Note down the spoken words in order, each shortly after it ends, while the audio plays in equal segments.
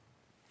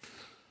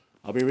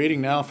I'll be reading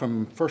now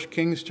from 1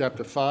 Kings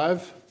chapter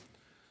 5,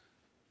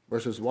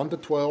 verses 1 to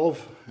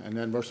 12, and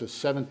then verses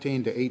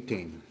 17 to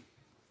 18.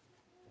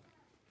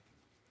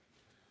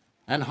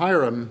 And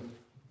Hiram,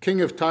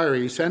 king of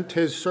Tyre, sent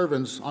his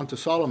servants unto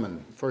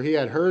Solomon, for he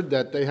had heard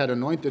that they had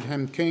anointed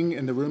him king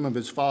in the room of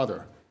his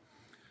father.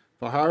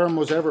 For Hiram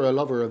was ever a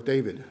lover of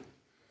David.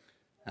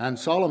 And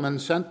Solomon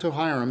sent to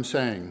Hiram,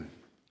 saying,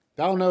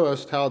 Thou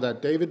knowest how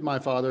that David my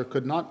father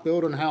could not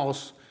build an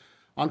house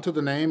unto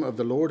the name of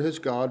the Lord his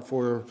God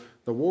for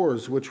the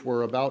wars which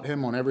were about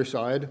him on every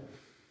side,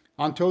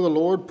 until the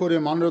Lord put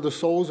them under the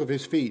soles of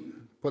his feet.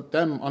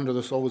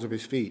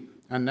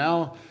 And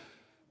now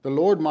the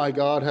Lord my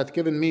God hath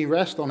given me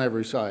rest on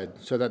every side,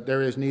 so that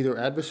there is neither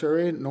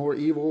adversary nor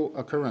evil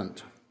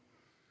occurrent.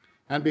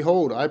 And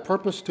behold, I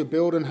purpose to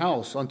build an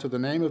house unto the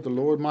name of the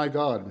Lord my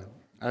God,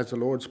 as the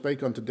Lord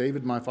spake unto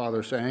David my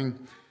father, saying,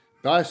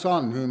 Thy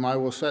son, whom I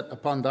will set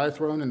upon thy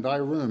throne in thy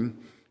room,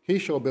 he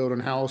shall build an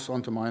house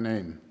unto my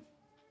name.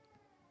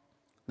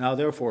 Now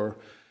therefore,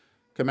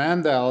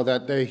 command thou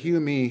that they hew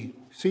me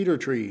cedar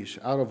trees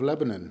out of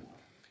Lebanon,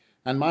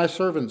 and my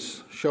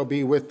servants shall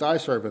be with thy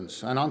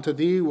servants, and unto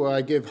thee will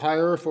I give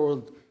hire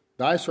for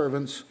thy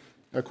servants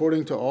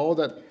according to all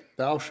that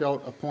thou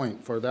shalt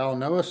appoint. For thou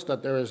knowest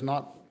that there is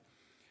not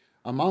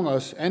among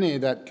us any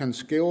that can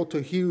skill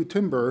to hew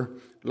timber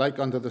like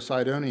unto the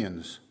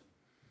Sidonians.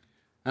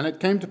 And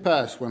it came to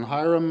pass, when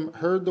Hiram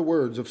heard the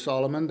words of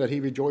Solomon, that he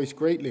rejoiced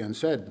greatly, and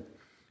said,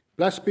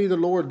 Blessed be the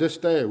Lord this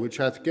day, which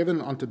hath given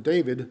unto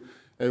David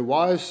a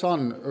wise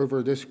son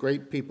over this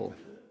great people.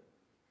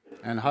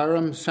 And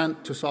Hiram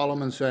sent to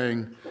Solomon,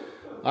 saying,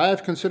 I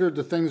have considered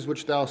the things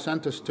which thou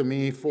sentest to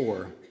me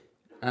for,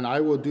 and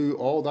I will do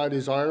all thy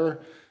desire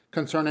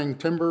concerning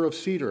timber of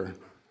cedar,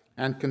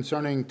 and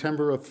concerning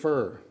timber of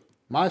fir.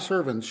 My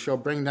servants shall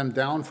bring them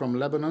down from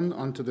Lebanon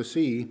unto the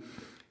sea,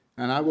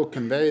 and I will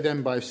convey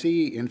them by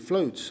sea in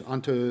floats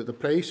unto the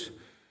place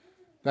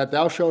that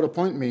thou shalt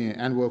appoint me,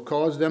 and will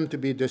cause them to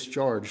be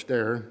discharged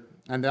there.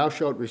 And thou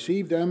shalt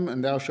receive them,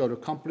 and thou shalt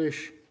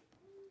accomplish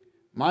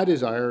my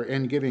desire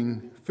in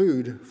giving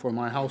food for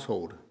my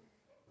household.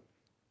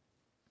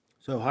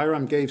 So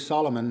Hiram gave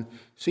Solomon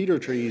cedar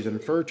trees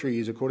and fir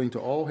trees according to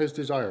all his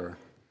desire.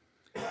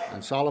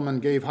 And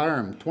Solomon gave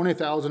Hiram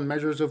 20,000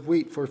 measures of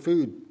wheat for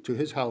food to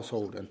his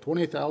household, and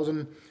 20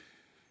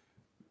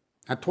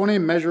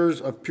 measures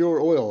of pure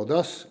oil.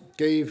 Thus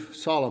gave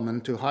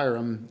Solomon to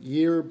Hiram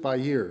year by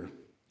year.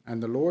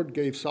 And the Lord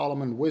gave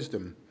Solomon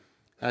wisdom,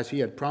 as he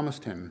had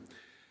promised him.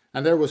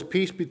 And there was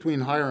peace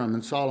between Hiram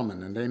and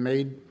Solomon,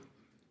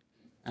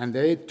 and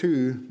they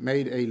two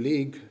made a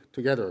league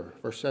together.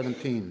 Verse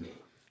 17.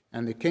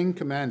 And the king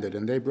commanded,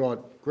 and they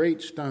brought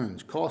great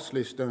stones,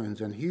 costly stones,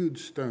 and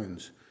huge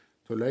stones,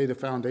 to lay the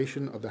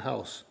foundation of the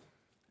house.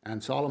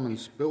 And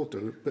Solomon's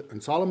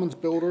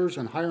builders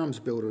and Hiram's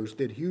builders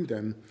did hew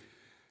them,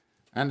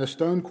 and the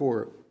stone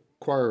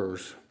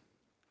quarriers.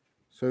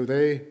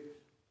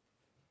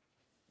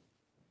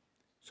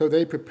 So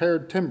they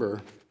prepared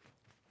timber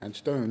and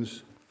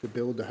stones to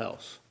build the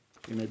house.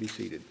 You may be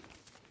seated.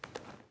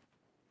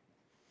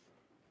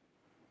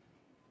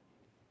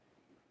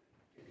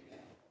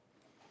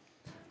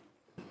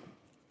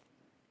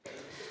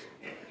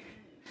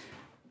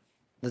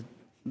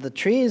 The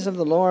trees of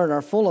the Lord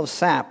are full of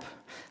sap,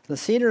 the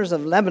cedars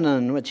of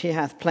Lebanon which he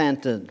hath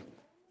planted.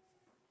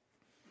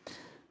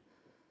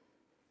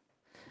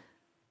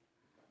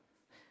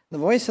 The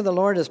voice of the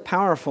Lord is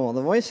powerful.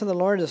 The voice of the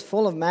Lord is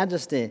full of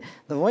majesty.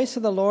 The voice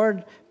of the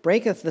Lord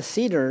breaketh the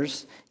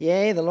cedars.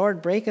 Yea, the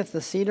Lord breaketh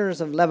the cedars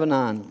of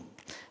Lebanon.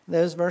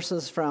 Those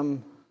verses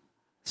from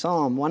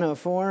Psalm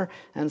 104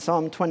 and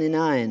Psalm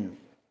 29.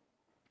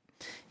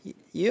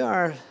 You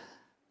are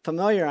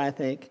familiar, I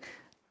think.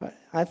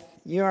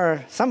 You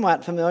are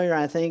somewhat familiar,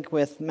 I think,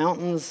 with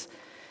mountains,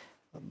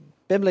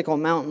 biblical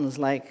mountains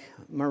like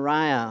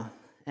Moriah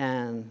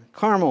and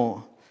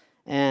Carmel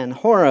and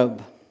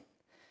Horeb.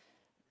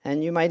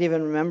 And you might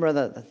even remember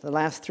that the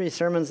last 3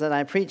 sermons that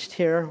I preached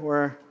here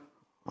were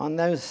on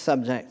those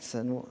subjects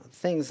and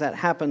things that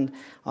happened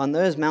on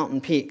those mountain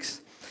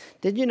peaks.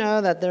 Did you know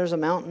that there's a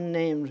mountain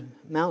named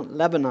Mount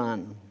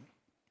Lebanon?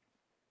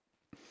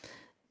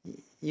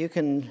 You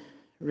can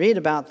read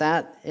about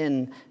that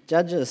in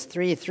Judges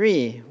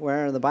 3:3,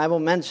 where the Bible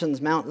mentions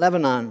Mount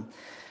Lebanon.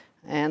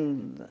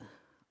 And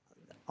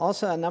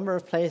also a number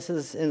of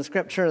places in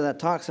Scripture that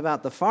talks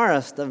about the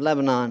forest of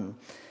Lebanon.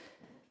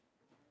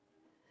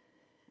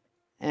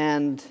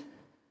 And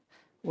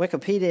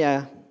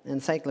Wikipedia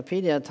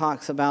Encyclopedia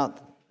talks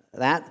about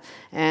that,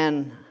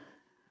 and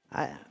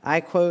I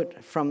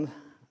quote from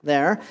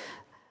there,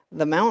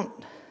 the Mount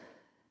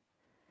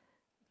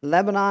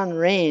Lebanon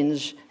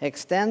range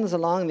extends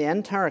along the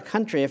entire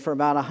country for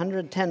about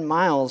 110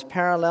 miles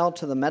parallel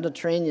to the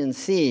Mediterranean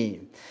Sea.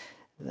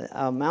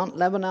 Mount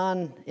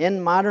Lebanon in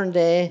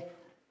modern-day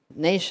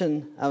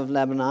nation of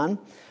Lebanon.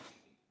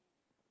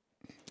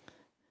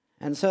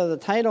 And so the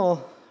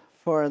title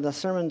for the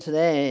sermon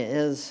today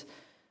is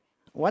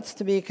What's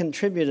to be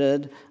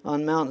Contributed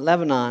on Mount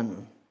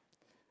Lebanon?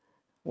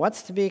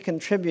 what's to be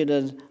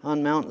contributed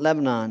on Mount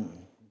Lebanon?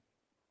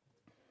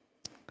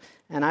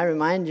 And I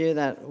remind you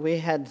that we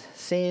had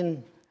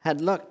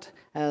looked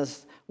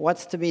as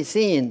what's to be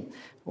seen,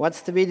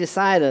 what's to be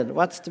decided,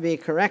 what's to be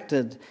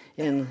corrected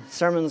in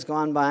sermons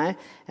gone by.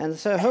 And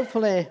so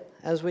hopefully,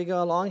 as we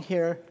go along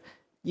here,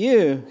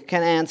 you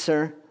can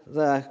answer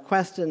the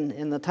question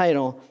in the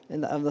title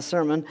of the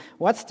sermon,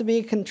 what's to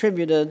be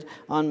contributed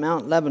on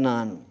Mount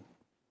Lebanon?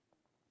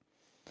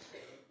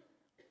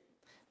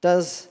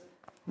 Does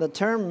the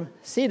term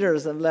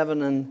cedars of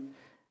Lebanon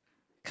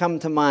come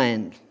to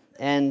mind?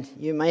 And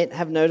you might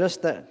have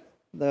noticed that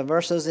the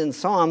verses in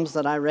Psalms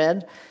that I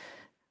read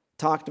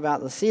talked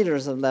about the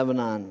cedars of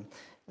Lebanon.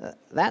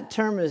 That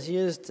term is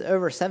used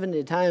over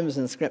 70 times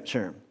in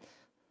Scripture.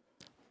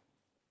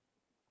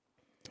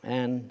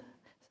 And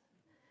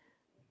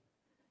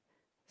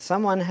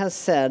someone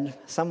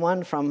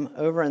from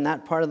over in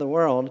that part of the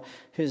world,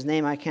 whose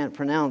name I can't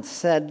pronounce,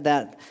 said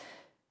that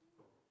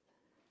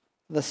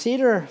the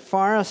cedar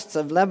forests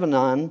of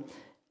Lebanon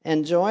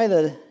enjoy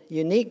the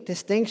unique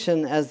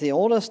distinction as the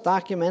oldest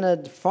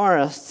documented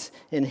forests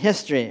in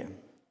history.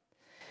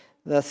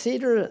 The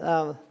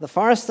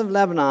forests of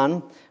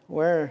Lebanon,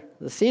 where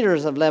the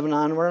cedars of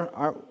Lebanon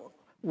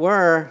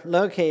were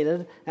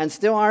located and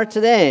still are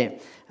today,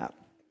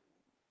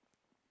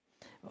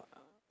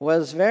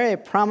 was very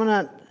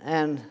prominent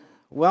and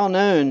well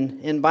known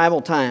in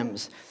Bible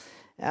times.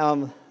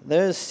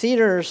 Those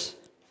cedars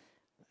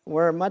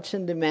were much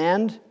in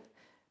demand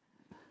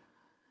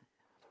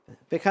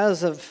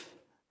because of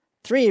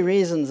three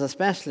reasons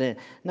especially.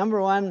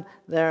 Number one,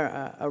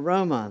 their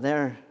aroma.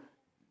 They're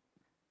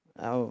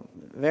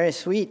very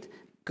sweet,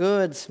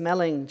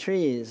 good-smelling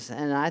trees.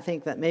 And I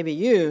think that maybe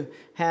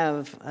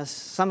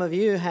some of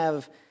you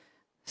have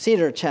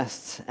cedar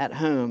chests at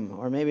home,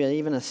 or maybe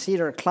even a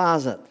cedar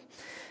closet.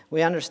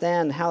 We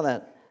understand how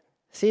that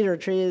cedar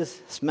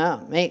trees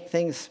make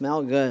things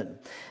smell good.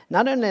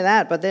 Not only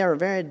that, but they are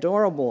very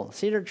durable.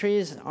 Cedar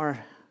trees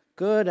are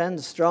good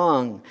and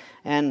strong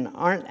and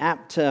aren't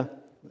apt to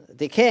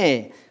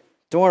decay,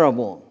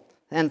 durable.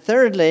 And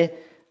thirdly,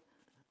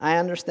 I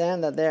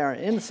understand that they are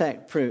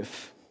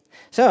insect-proof.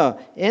 So,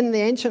 in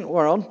the ancient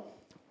world,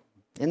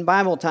 in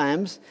Bible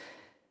times,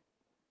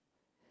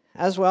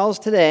 as well as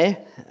today,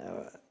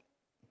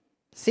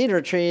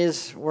 cedar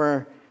trees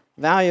were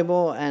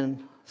valuable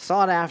and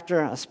sought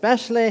after,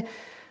 especially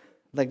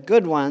the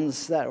good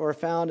ones that were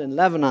found in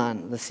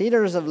Lebanon, the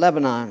cedars of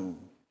Lebanon.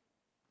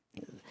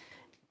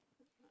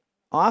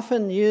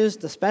 Often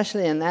used,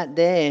 especially in that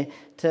day,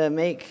 to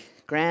make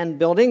grand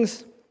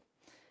buildings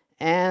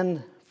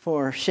and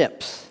for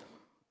ships,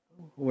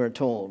 we're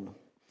told.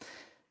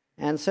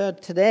 And so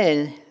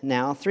today,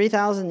 now,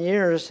 3,000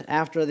 years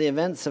after the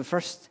events of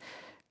 1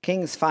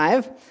 Kings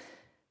 5,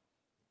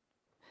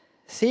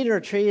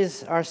 cedar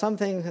trees are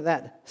something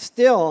that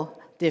still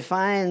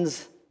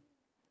defines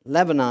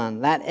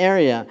Lebanon, that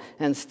area,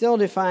 and still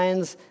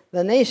defines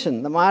the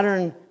nation, the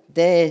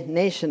modern-day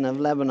nation of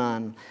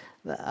Lebanon.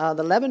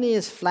 The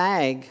Lebanese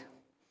flag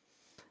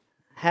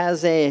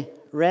has a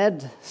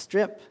red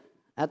strip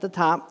at the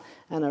top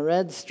and a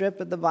red strip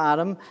at the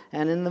bottom,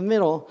 and in the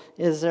middle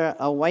is there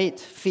a white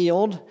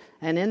field,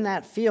 and in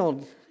that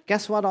field,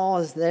 guess what all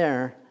is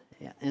there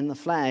in the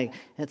flag?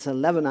 It's a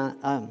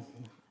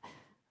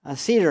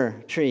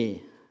cedar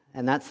tree,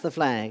 and that's the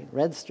flag.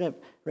 Red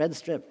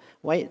strip,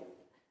 white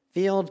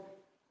field,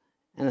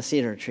 and a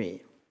cedar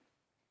tree.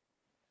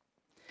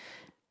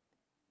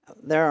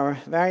 There are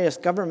various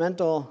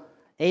governmental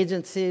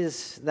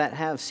agencies that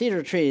have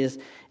cedar trees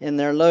in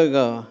their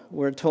logo,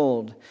 we're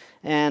told.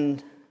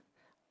 And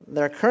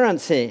their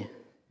currency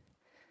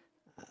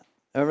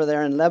over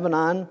there in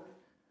Lebanon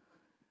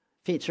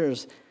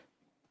features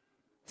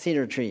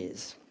cedar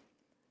trees.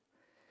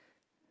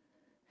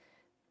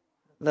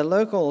 The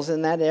locals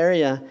in that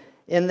area,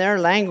 in their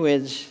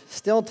language,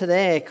 still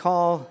today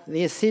call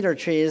these cedar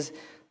trees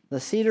the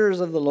cedars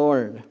of the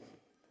Lord.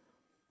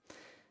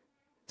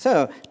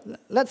 So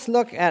let's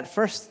look at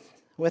first,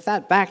 with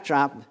that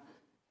backdrop,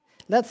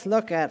 let's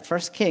look at 1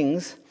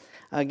 Kings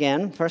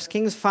again, 1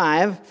 Kings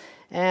 5.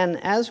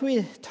 And as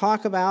we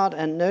talk about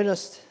and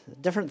notice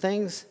different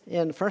things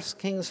in 1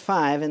 Kings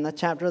 5, in the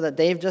chapter that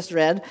Dave just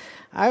read,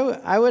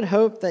 I would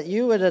hope that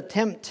you would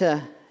attempt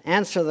to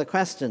answer the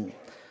question,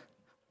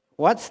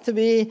 what's to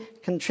be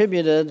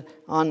contributed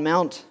on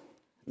Mount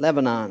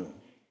Lebanon?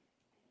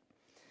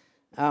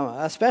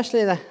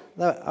 Especially,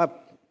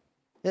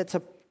 it's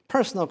a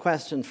personal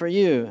question for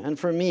you and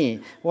for me.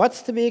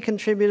 What's to be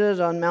contributed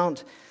on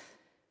Mount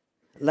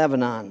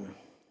Lebanon?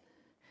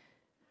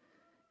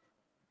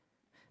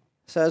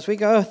 So as we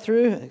go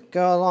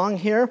along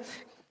here,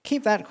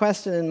 keep that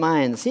question in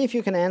mind. See if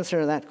you can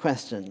answer that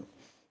question.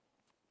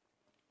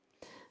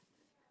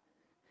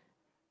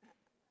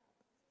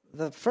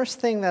 The first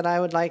thing that I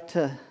would like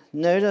to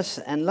notice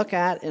and look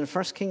at in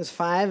 1 Kings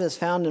 5 is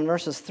found in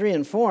verses 3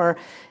 and 4,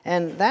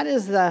 and that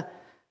is the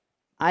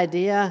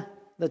idea,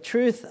 the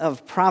truth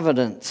of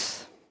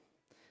providence.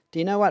 Do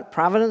you know what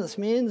providence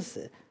means?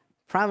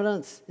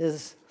 Providence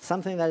is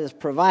something that is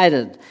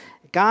provided.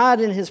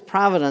 God in his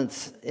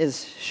providence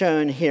is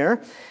shown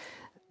here.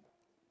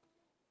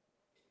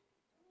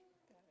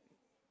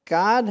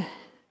 God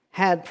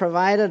had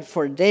provided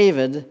for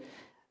David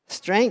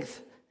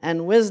strength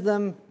and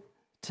wisdom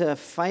to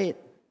fight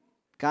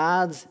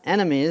God's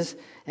enemies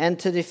and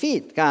to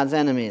defeat God's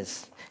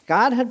enemies.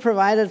 God had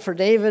provided for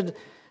David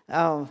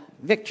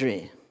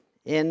victory.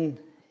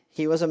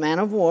 He was a man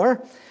of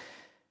war.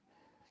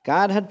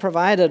 God had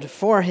provided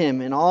for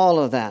him in all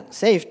of that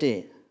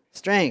safety,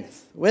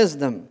 strength,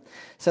 wisdom,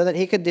 so that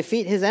he could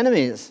defeat his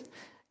enemies.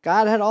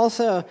 God had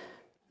also,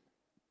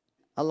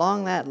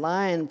 along that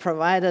line,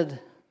 provided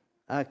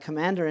a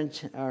commander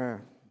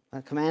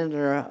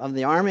of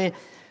the army,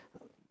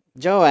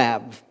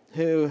 Joab,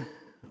 who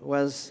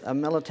was a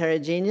military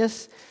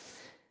genius.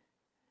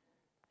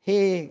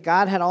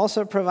 God had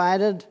also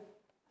provided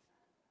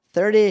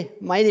 30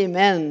 mighty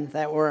men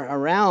that were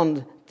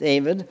around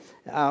David.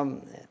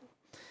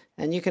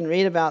 And you can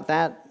read about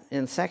that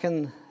in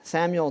 2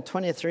 Samuel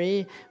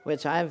 23,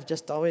 which I've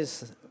just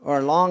always,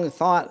 or long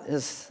thought,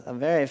 is a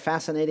very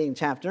fascinating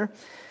chapter.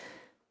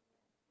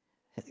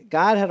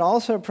 God had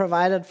also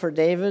provided for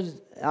David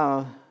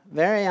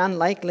very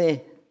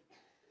unlikely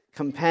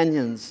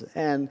companions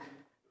and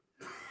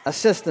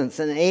assistants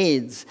and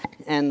aides.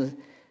 And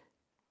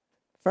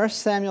 1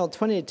 Samuel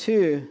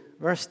 22,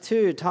 verse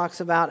 2, talks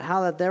about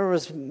how that there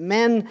was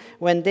men,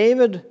 when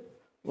David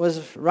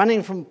was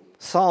running from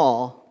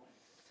Saul,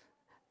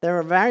 there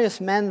were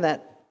various men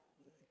that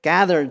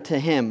gathered to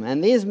him.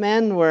 And these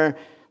men were,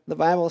 the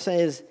Bible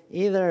says,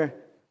 either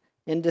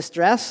in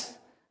distress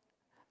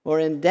or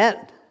in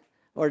debt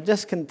or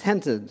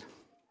discontented.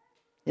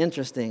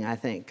 Interesting, I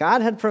think.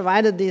 God had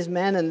provided these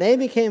men, and they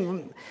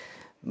became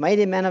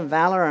mighty men of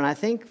valor, and I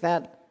think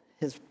that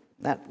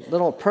that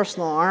little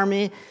personal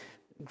army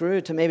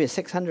grew to maybe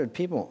 600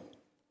 people.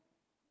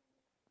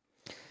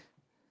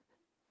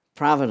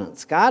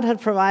 Providence. God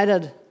had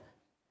provided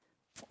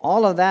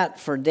all of that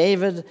for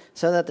David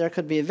so that there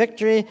could be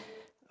victory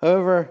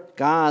over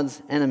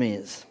God's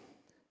enemies.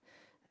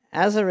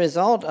 As a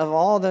result of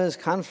all those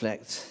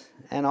conflicts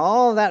and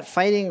all that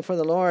fighting for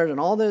the Lord and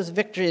all those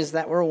victories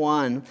that were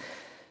won,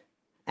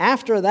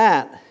 after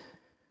that,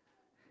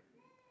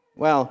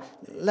 well,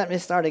 let me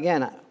start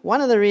again.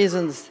 One of the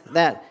reasons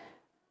that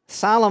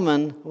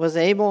Solomon was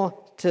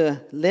able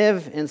to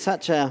live in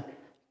such a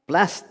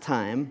blessed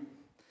time,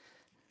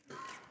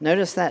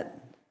 notice that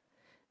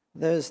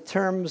those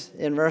terms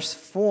in verse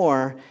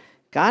 4,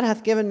 God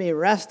hath given me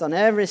rest on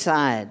every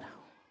side.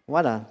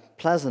 What a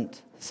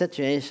pleasant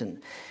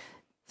situation.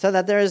 So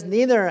that there is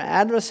neither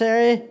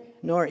adversary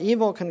nor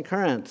evil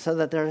concurrent, so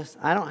that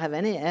I don't have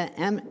any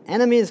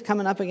enemies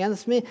coming up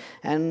against me,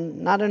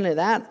 and not only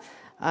that,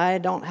 I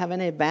don't have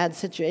any bad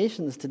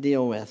situations to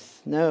deal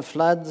with. No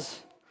floods,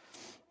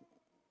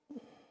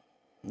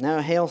 no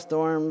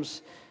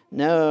hailstorms,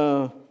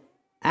 no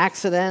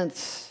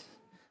accidents.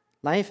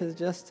 Life is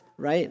just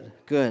right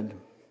good.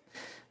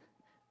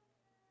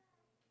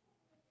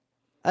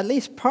 At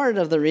least part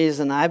of the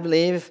reason I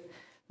believe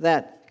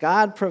that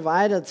God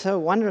provided so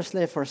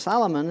wondrously for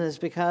Solomon is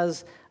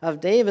because of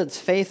David's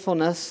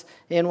faithfulness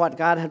in what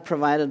God had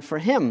provided for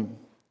him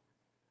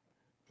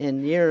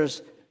in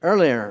years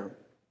earlier.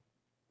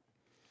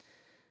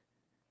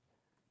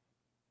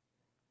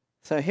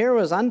 So here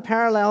was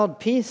unparalleled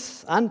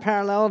peace,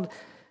 unparalleled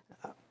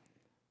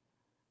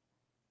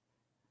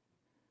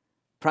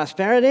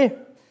prosperity.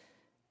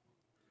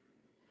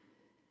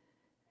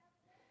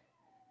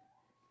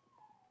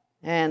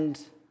 And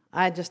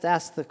I just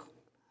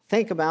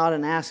think about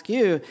and ask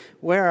you,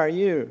 where are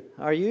you?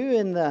 Are you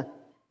in the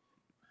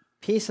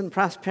peace and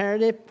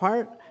prosperity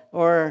part,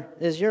 or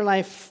is your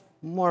life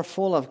more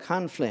full of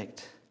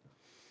conflict?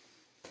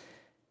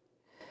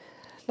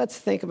 Let's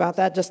think about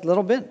that just a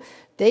little bit.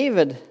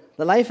 David,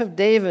 the life of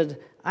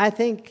David, I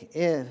think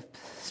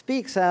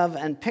speaks of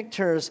and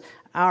pictures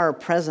our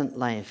present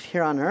life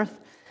here on earth,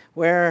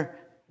 where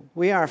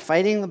we are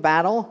fighting the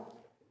battle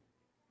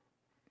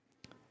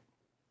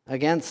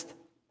against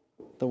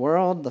the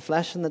world, the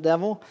flesh, and the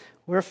devil.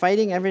 We're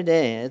fighting every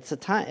day. It's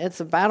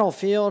a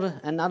battlefield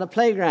and not a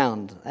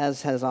playground,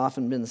 as has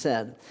often been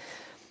said.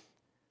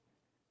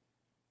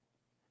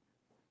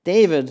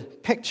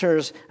 David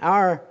pictures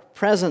our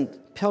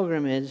present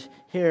pilgrimage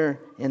here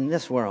in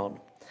this world.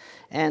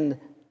 And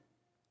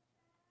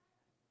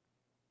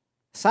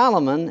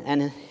Solomon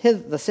and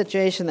the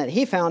situation that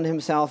he found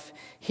himself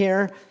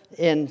here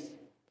in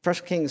 1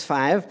 Kings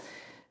 5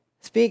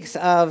 speaks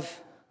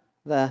of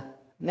the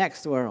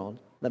next world,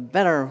 the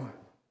better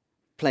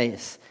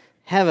place,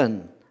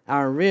 heaven,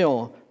 our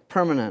real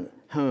permanent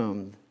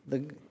home.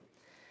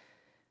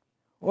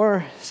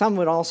 Or some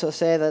would also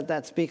say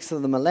that speaks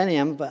of the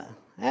millennium,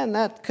 and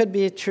that could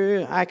be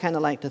true. I kind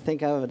of like to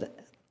think of it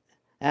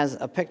as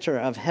a picture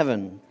of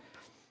heaven.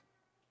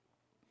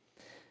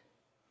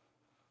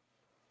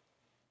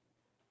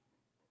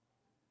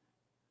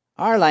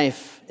 Our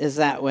life is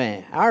that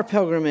way. Our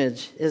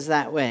pilgrimage is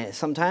that way.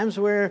 Sometimes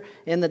we're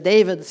in the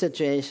David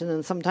situation,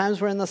 and sometimes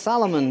we're in the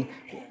Solomon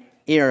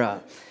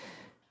era.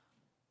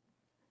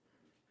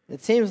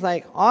 it seems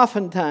like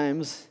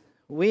oftentimes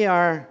we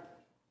are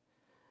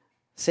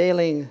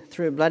sailing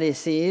through bloody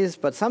seas,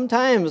 but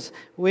sometimes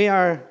we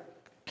are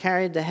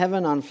carried to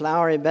heaven on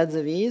flowery beds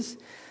of ease,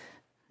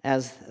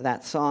 as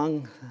that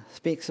song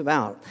speaks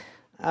about.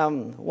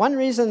 One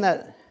reason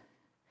that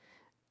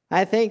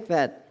I think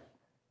that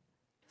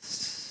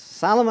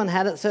Solomon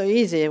had it so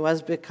easy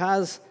was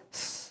because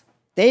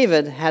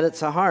David had it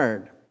so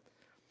hard.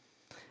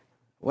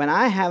 When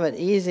I have it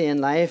easy in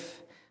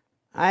life,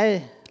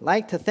 I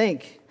like to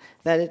think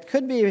that it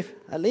could be,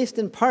 at least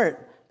in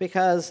part,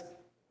 because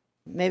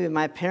maybe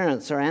my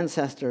parents or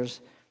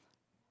ancestors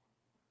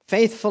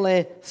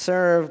faithfully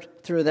served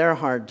through their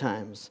hard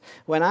times.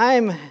 When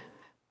I'm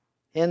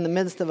in the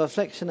midst of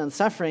affliction and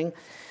suffering,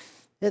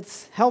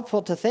 it's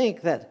helpful to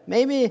think that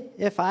maybe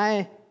if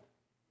I,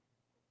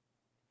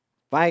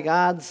 by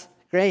God's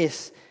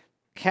grace,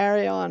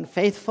 carry on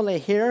faithfully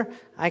here,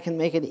 I can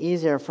make it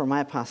easier for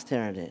my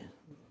posterity.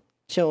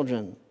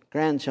 Children,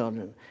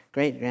 grandchildren,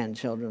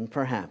 great-grandchildren,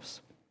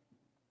 perhaps.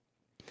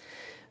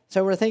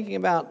 So we're thinking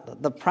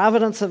about the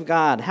providence of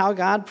God, how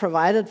God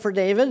provided for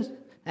David,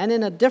 and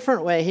in a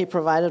different way he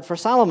provided for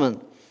Solomon.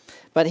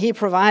 But he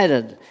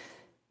provided,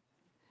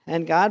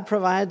 and God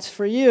provides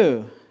for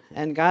you,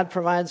 and God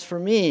provides for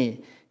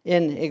me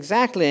in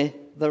exactly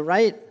the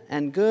right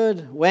and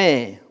good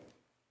way.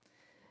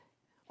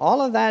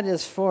 All of that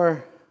is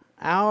for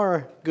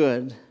our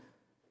good,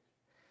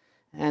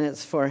 and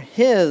it's for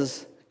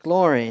his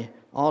glory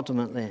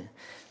ultimately.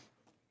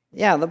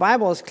 Yeah, the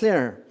Bible is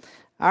clear.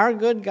 Our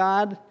good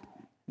God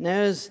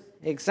knows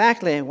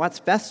exactly what's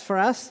best for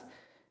us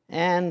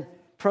and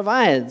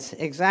provides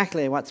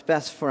exactly what's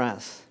best for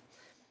us.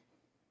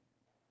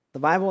 The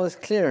Bible is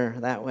clear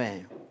that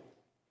way.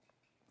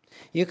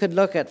 You could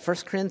look at 1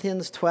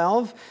 Corinthians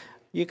 12,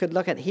 you could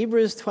look at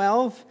Hebrews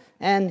 12,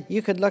 and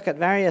you could look at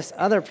various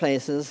other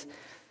places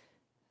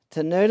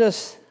to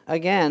notice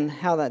again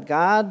how that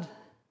God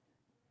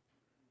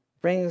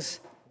brings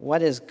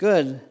what is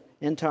good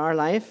into our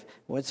life.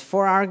 What's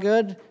for our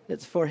good,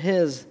 it's for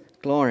his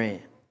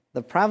glory.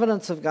 The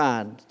providence of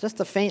God. Just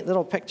a faint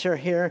little picture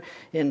here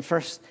in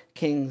 1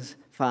 Kings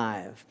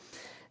 5.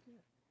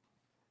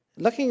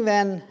 Looking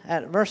then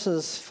at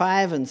verses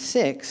 5 and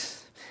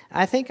 6,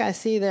 I think I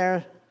see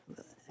there,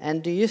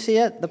 and do you see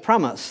it? The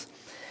promise.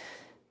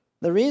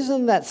 The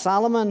reason that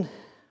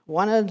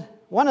one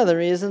of the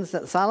reasons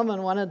that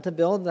Solomon wanted to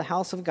build the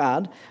house of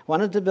God,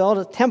 wanted to build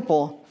a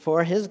temple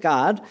for his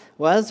God,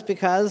 was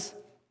because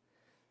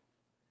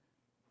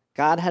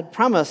God had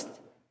promised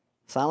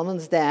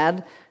Solomon's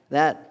dad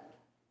that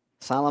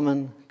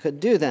Solomon could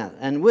do that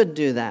and would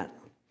do that.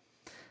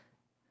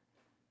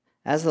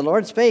 As the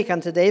Lord spake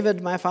unto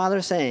David my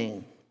father,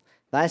 saying,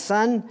 Thy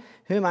son,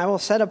 whom I will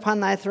set upon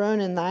thy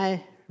throne in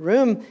thy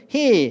room,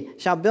 he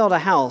shall build a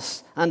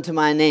house unto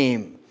my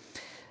name.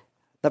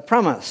 The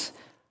promise.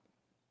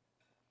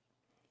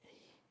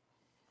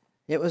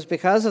 It was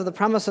because of the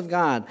promise of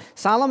God.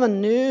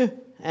 Solomon knew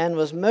and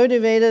was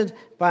motivated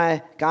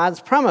by God's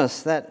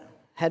promise that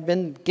had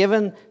been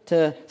given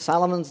to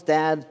Solomon's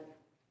dad,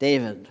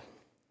 David.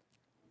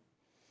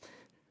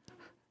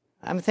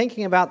 I'm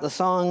thinking about the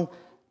song,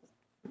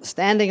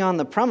 Standing on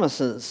the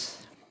Promises.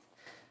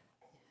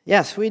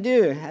 Yes, we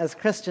do, as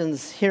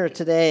Christians here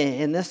today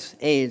in this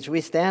age, we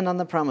stand on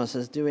the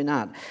promises, do we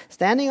not?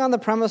 Standing on the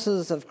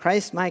promises of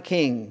Christ my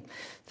King,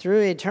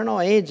 through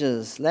eternal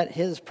ages let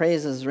his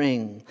praises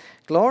ring.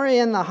 Glory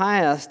in the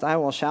highest I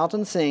will shout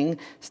and sing,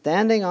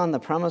 standing on the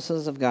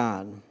promises of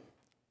God.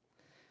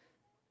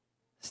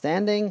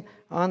 Standing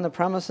on the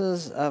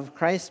promises of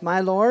Christ my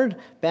Lord,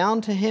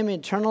 bound to him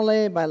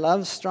eternally by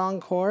love's strong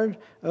cord,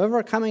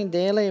 overcoming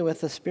daily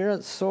with the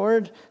Spirit's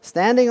sword,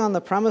 standing on the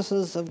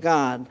promises of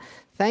God.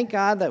 Thank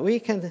God that we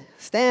can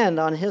stand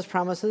on his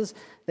promises.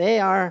 They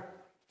are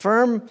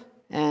firm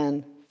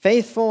and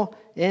faithful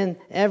in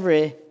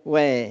every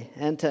way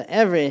and to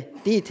every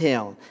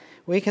detail.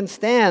 We can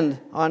stand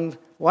on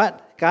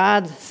what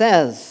God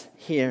says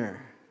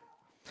here.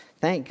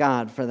 Thank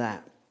God for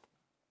that.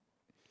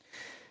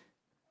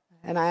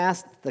 And I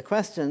asked the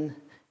question,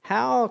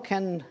 how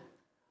can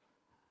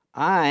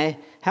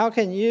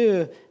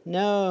you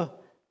know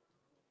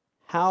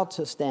how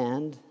to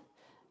stand?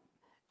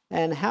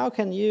 And how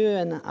can you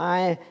and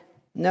I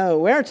know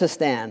where to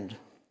stand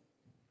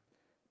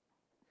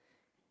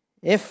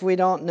if we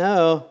don't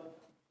know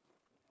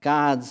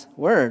God's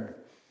word?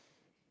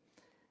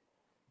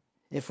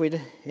 If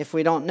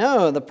we don't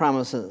know the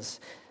promises.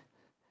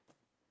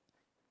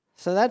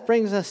 So that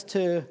brings us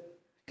to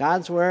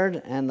God's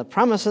word and the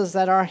promises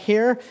that are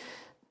here,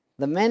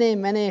 the many,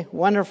 many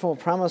wonderful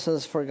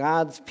promises for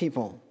God's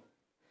people.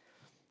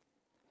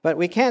 But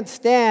we can't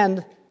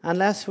stand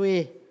unless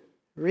we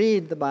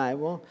read the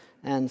Bible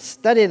and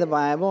study the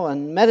Bible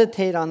and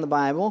meditate on the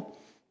Bible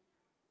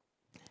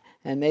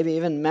and maybe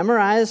even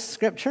memorize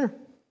Scripture.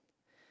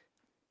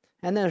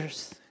 And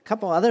there's a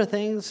couple other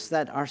things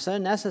that are so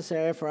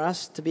necessary for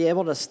us to be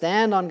able to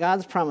stand on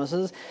God's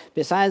promises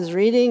besides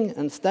reading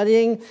and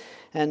studying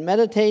and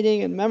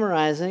meditating and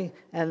memorizing,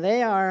 and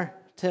they are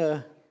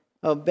to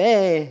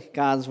obey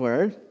God's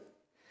word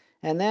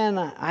And then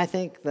I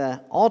think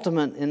the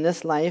ultimate in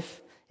this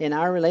life, in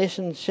our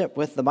relationship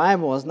with the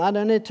Bible, is not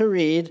only to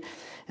read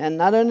and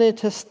not only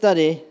to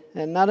study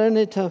and not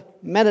only to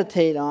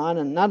meditate on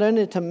and not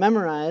only to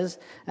memorize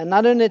and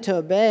not only to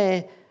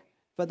obey,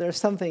 but there's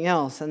something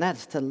else, and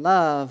that's to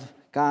love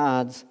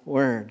God's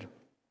Word.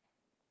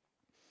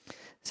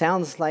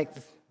 Sounds like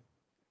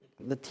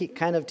the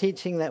kind of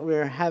teaching that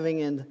we're having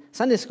in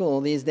Sunday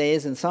school these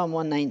days in Psalm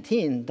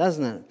 119,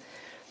 doesn't it?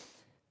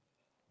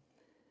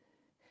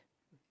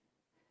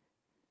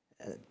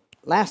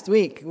 Last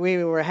week,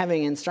 we were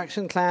having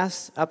instruction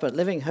class up at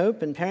Living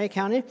Hope in Perry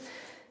County,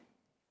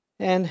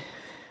 and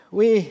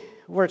we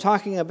were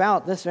talking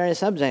about this very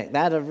subject,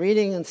 that of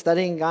reading and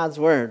studying God's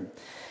Word.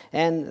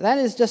 And that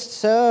is just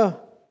so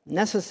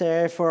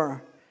necessary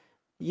for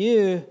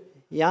you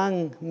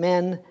young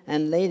men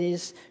and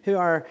ladies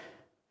who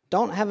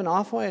don't have an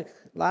awful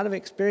lot of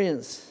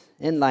experience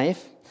in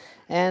life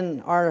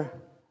and are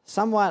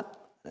somewhat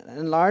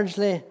and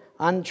largely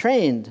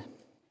untrained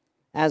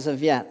as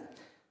of yet.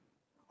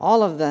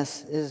 All of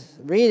this is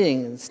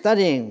reading,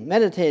 studying,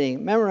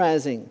 meditating,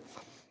 memorizing,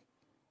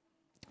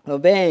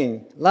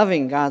 obeying,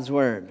 loving God's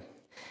Word.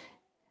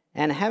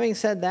 And having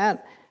said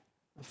that,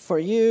 for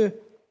you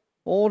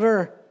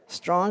older,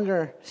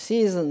 stronger,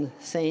 seasoned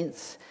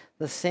saints,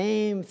 the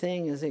same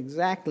thing is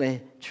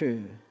exactly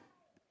true.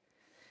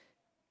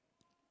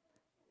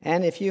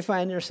 And if you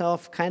find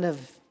yourself kind of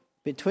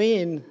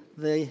between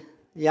the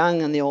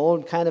young and the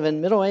old, kind of in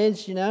middle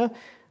age,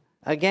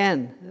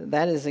 again,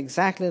 that is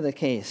exactly the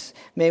case.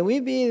 May we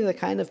be the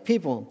kind of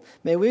people,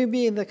 may we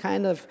be the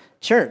kind of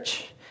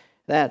church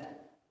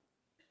that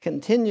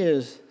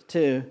continues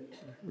to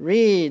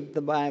read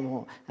the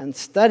Bible and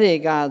study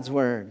God's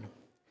Word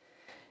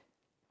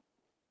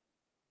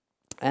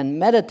and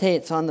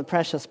meditates on the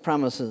precious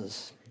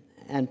promises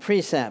and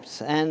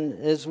precepts and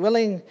is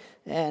willing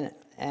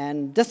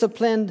and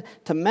disciplined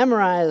to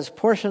memorize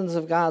portions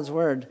of God's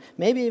Word,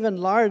 maybe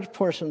even large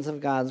portions of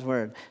God's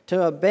Word,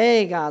 to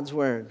obey God's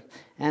Word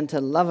and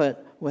to love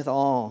it with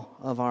all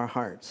of our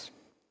hearts.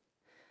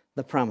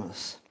 The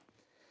promise.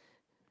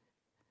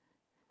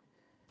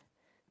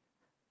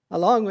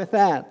 Along with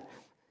that,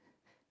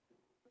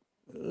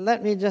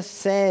 let me just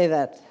say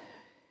that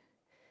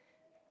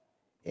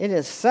it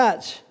is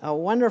such a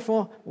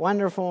wonderful,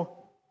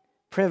 wonderful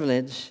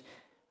privilege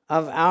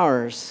of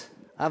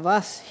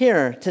us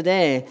here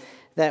today,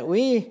 that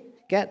we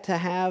get to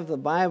have the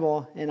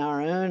Bible in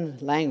our own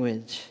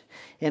language,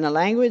 in a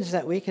language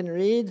that we can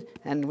read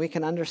and we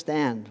can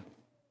understand.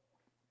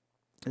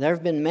 There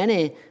have been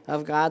many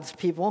of God's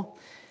people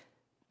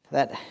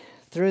that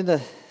through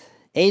the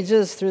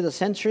ages, through the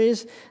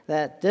centuries,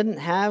 that didn't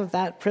have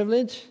that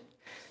privilege.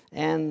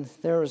 And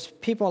there was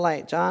people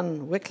like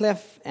John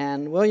Wycliffe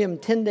and William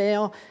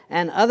Tyndale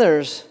and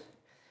others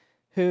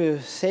who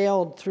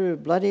sailed through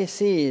bloody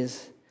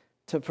seas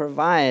to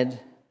provide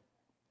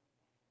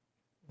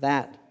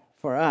that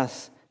for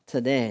us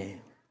today.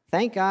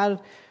 Thank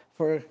God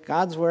for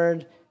God's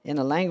Word in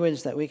a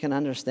language that we can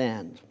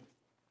understand.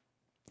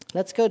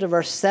 Let's go to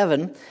verse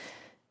 7.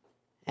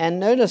 And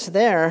notice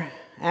there,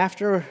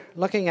 after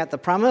looking at the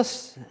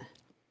promise,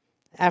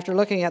 after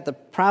looking at the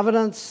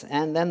providence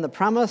and then the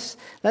promise,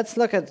 let's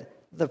look at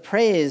the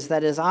praise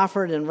that is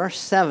offered in verse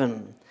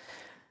 7.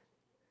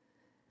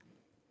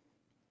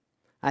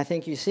 I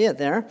think you see it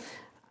there.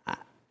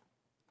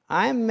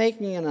 I'm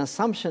making an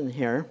assumption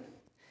here.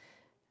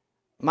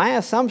 My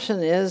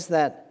assumption is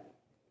that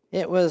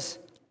it was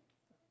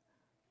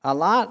a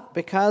lot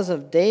because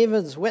of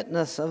David's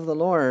witness of the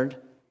Lord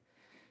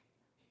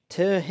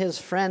to his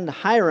friend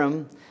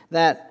Hiram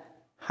that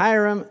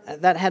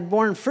had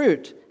borne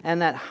fruit,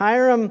 and that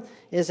Hiram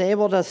is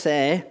able to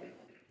say,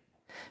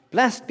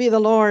 "Blessed be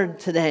the Lord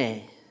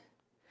today.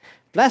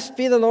 Blessed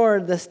be the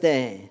Lord this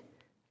day.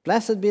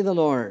 Blessed be the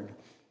Lord."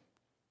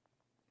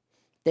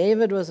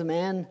 David was a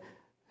man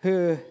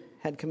who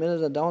had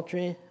committed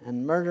adultery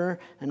and murder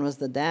and was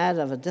the dad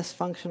of a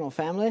dysfunctional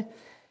family.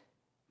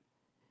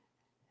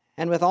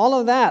 And with all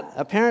of that,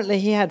 apparently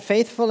he had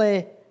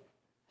faithfully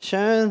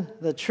shown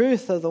the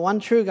truth of the one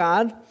true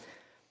God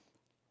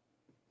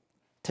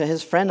to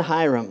his friend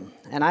Hiram.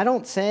 And I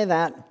don't say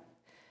that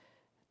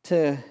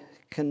to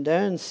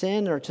condone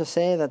sin or to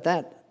say that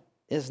that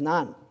is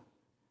not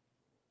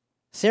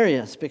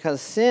serious,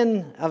 because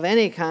sin of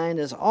any kind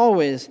is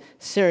always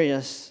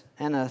serious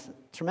and a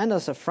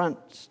tremendous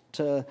affront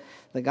to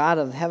the God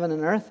of heaven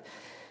and earth.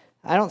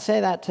 I don't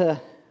say that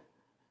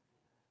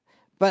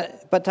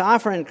but to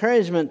offer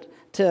encouragement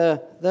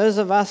to those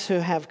of us who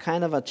have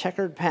kind of a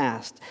checkered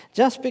past.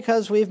 Just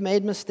because we've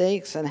made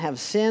mistakes and have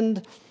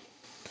sinned,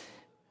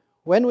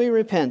 when we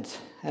repent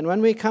and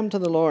when we come to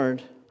the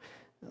Lord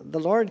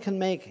can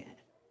make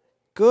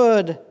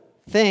good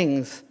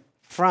things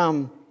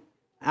from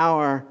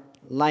our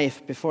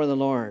life before the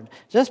Lord.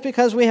 Just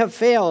because we have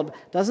failed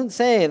doesn't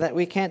say that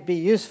we can't be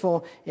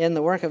useful in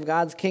the work of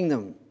God's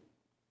kingdom.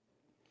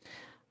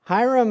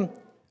 Hiram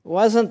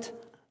wasn't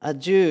a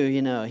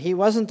Jew, He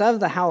wasn't of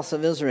the house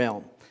of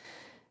Israel.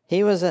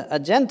 He was a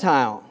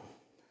Gentile.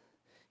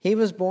 He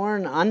was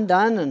born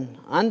undone and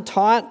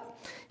untaught.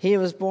 He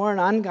was born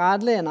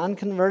ungodly and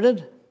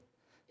unconverted,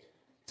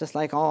 just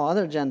like all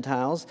other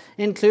Gentiles,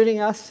 including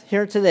us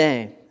here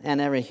today, and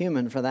every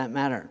human for that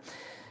matter.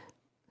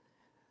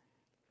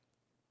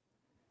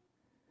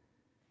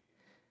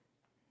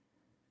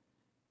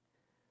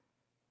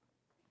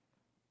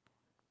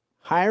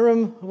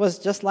 Hiram was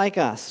just like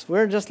us.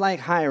 We're just like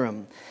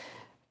Hiram.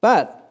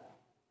 But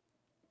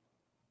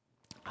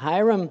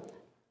Hiram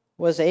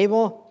was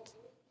able,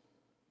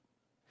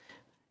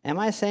 am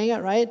I saying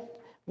it right?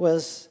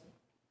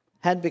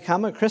 Had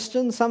become a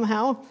Christian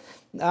somehow.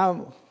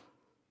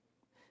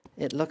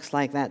 It looks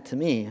like that to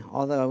me,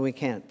 although we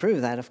can't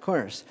prove that, of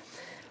course.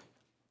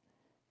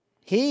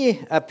 He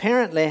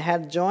apparently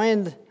had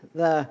joined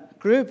the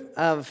group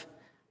of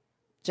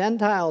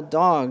Gentile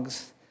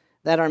dogs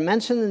that are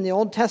mentioned in the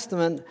Old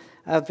Testament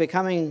of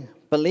becoming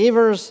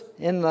believers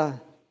in the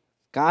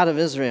God of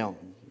Israel,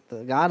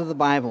 the God of the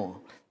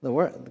Bible, the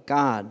Word,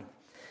 God.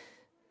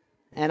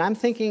 And I'm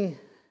thinking,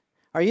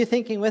 are you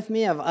thinking with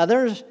me of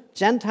other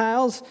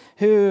Gentiles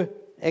who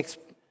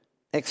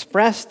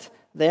expressed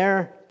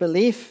their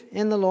belief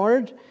in the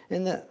Lord,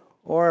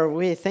 or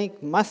we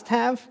think must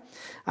have?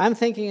 I'm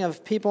thinking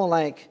of people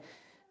like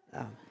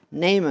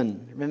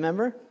Naaman,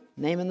 remember?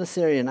 Naaman the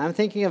Syrian. I'm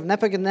thinking of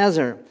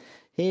Nebuchadnezzar.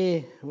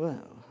 He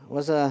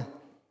was of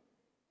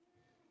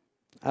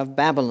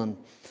Babylon.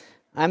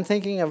 I'm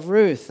thinking of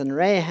Ruth and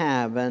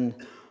Rahab and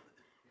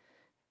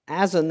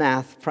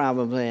Asenath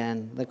probably,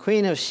 and the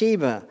Queen of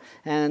Sheba,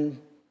 and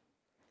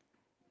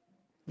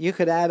you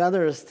could add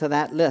others to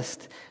that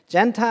list.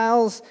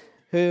 Gentiles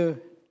who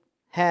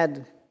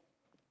had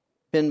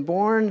been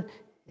born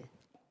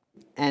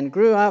and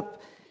grew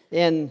up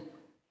in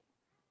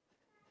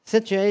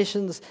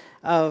situations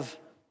of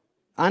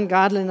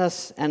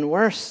ungodliness and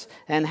worse,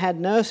 and had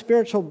no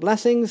spiritual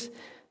blessings,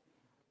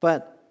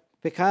 but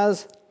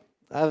because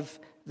of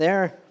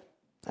their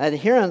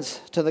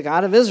adherence to the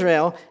God of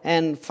Israel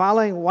and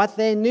following what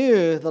they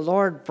knew, the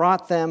Lord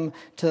brought them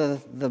to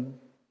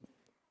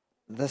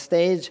the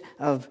stage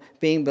of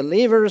being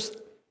believers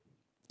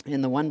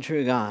in the one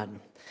true God.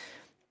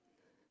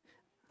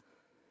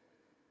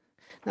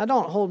 Now,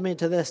 don't hold me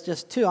to this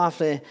just too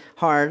awfully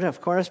hard, of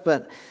course,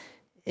 but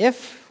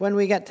if, when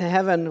we get to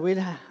heaven,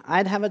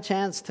 I'd have a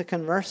chance to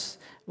converse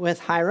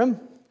with Hiram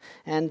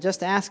and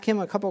just ask him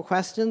a couple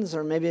questions,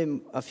 or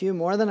maybe a few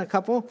more than a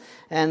couple,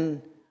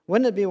 and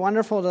wouldn't it be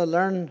wonderful to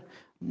learn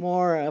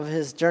more of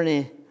his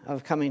journey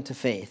of coming to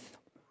faith?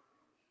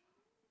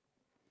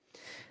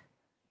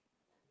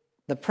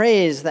 The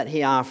praise that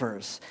he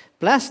offers.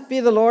 Blessed be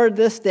the Lord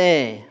this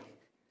day.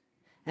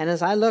 And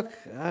as I look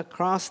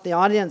across the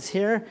audience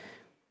here,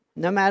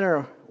 no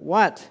matter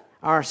what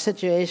our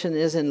situation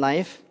is in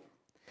life,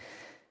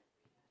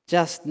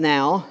 just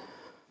now,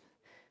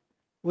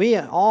 we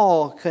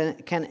all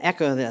can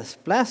echo this.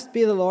 Blessed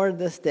be the Lord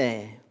this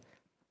day.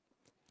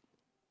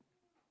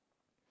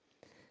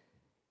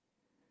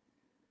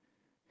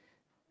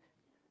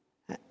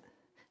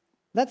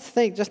 Let's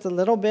think just a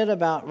little bit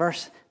about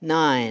verse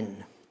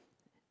 9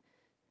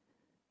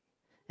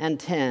 and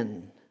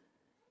 10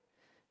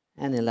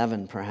 and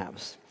 11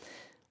 perhaps.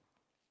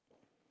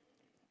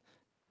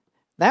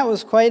 That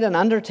was quite an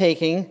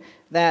undertaking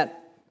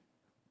that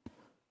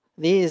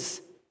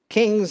these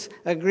kings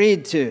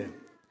agreed to.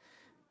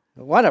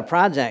 What a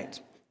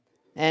project.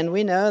 And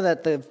we know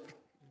that the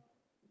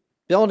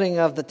building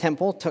of the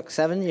temple took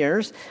 7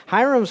 years.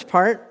 Hiram's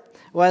part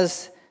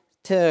was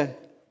to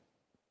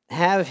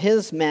have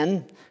his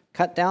men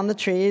cut down the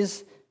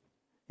trees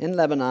in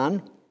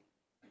Lebanon,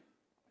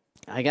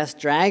 I guess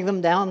drag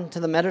them down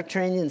to the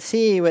Mediterranean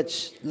Sea,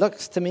 which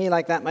looks to me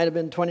like that might have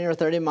been 20 or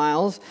 30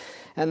 miles,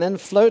 and then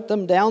float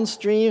them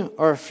downstream,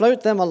 or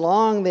float them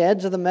along the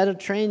edge of the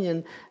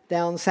Mediterranean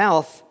down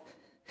south.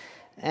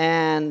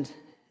 And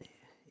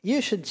you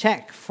should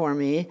check for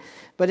me,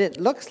 but it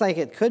looks like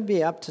it could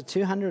be up to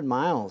 200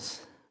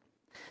 miles.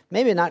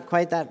 Maybe not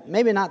quite that,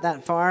 maybe not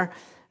that far,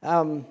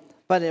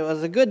 but it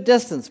was a good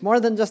distance, more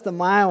than just a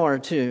mile or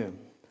two.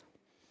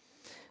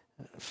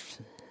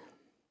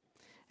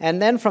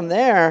 And then from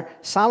there,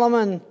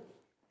 Solomon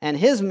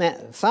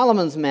and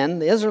Solomon's men,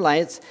 the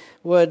Israelites,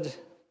 would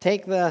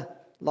take the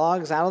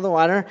logs out of the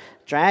water,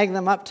 drag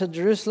them up to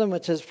Jerusalem,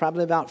 which is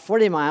probably about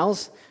 40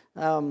 miles.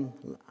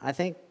 I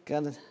think,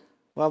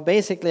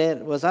 basically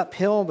it was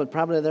uphill, but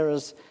probably there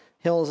was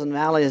hills and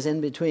valleys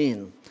in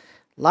between.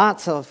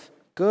 Lots of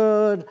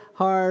good,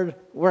 hard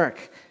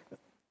work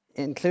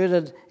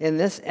included in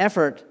this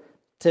effort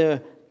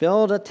to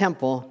build a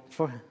temple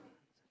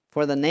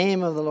for the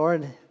name of the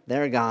Lord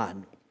their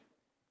God.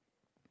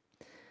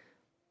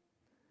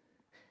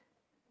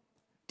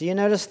 Do you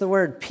notice the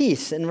word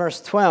peace in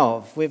verse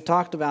 12? We've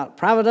talked about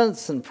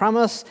providence and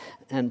promise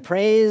and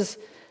praise.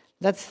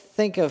 Let's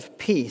think of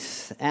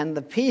peace. And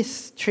the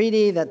peace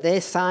treaty that they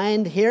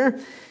signed here,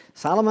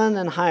 Solomon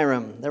and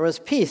Hiram, there was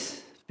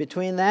peace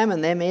between them,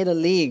 and they made a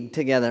league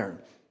together.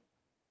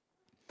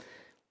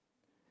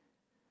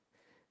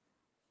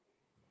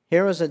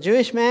 Here was a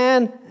Jewish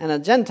man and a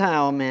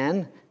Gentile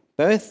man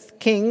both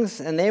kings,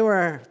 and they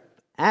were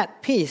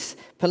at peace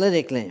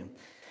politically.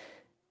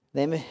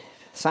 They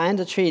signed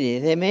a treaty.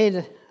 They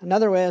made,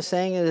 another way of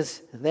saying it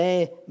is,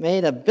 they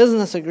made a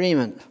business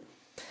agreement.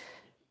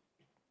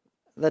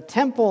 The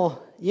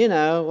temple,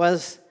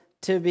 was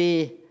to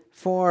be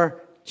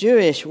for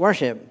Jewish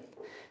worship,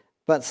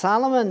 but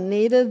Solomon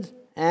needed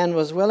and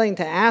was willing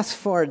to ask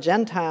for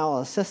Gentile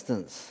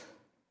assistance.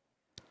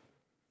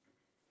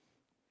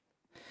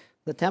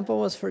 The temple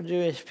was for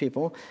Jewish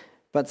people,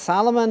 but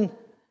Solomon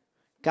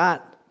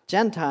got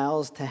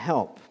Gentiles to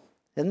help.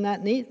 Isn't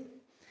that neat?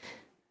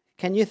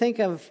 Can you think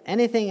of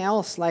anything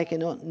else like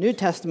in New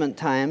Testament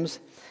times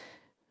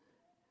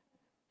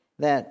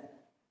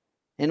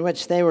in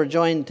which they were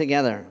joined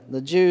together,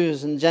 the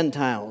Jews and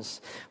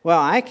Gentiles?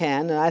 Well, I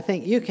can, and I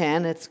think you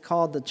can. It's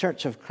called the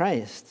Church of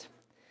Christ.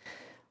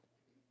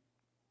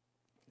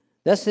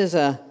 This is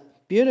a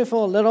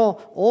beautiful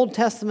little Old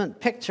Testament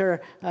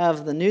picture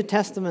of the New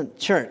Testament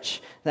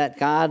church that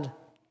God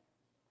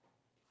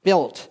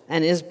built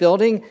and is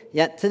building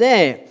yet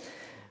today.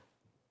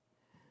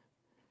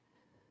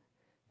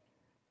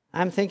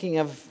 I'm thinking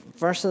of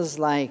verses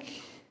like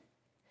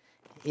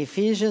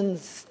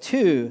Ephesians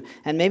 2,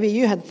 and maybe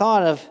you had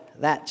thought of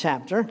that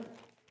chapter.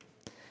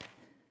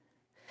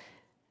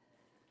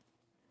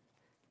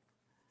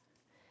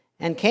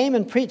 And came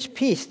and preached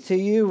peace to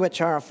you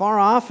which are afar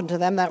off, and to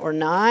them that were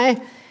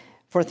nigh.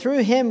 For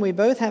through him we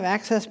both have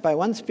access by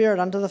one Spirit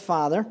unto the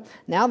Father.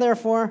 Now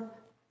therefore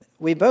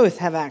we both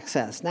have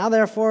access. Now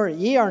therefore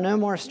ye are no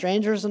more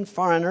strangers and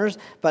foreigners,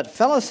 but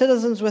fellow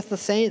citizens with the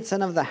saints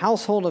and of the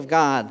household of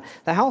God.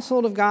 The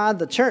household of God,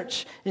 the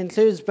church,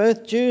 includes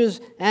both Jews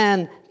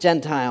and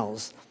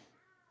Gentiles.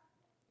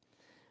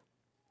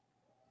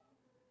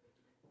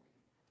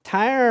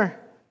 Hiram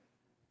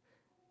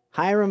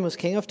was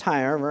king of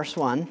Tyre, verse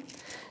 1.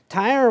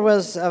 Tyre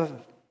was a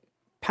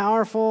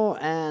powerful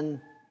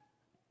and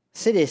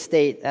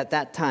city-state at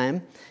that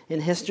time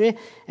in history,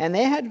 and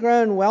they had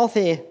grown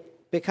wealthy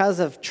because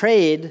of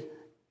trade.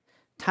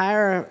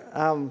 Tyre,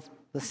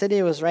 the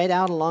city was right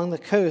out along the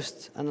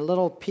coast on a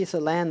little piece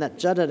of land that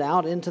jutted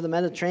out into the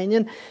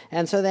Mediterranean,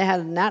 and so they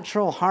had a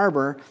natural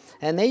harbor,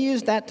 and they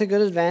used that to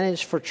good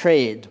advantage for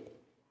trade.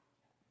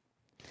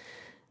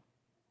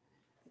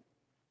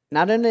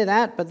 Not only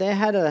that, but they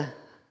had a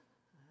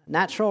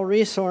natural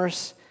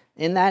resource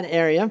in that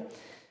area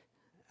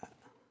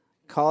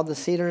called the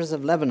cedars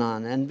of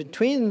Lebanon. And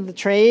between the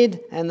trade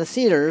and the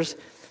cedars,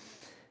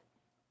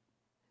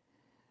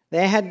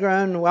 they had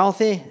grown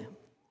wealthy.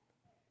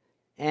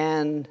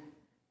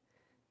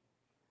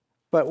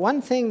 But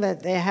one thing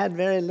that they had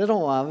very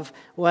little of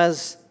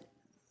was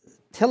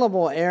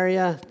tillable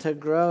area to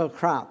grow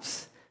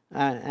crops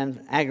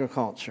and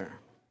agriculture.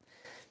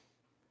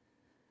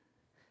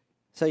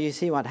 So you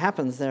see what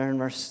happens there in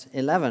verse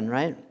 11,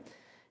 right?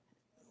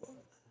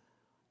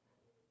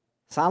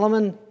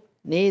 Solomon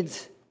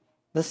needs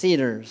the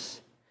cedars.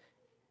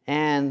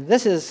 And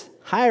this is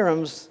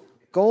Hiram's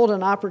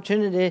golden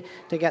opportunity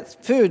to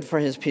get food for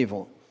his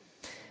people.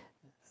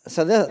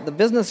 So the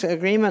business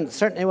agreement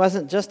certainly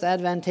wasn't just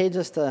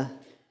advantageous to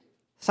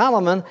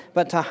Solomon,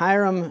 but to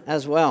Hiram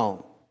as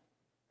well.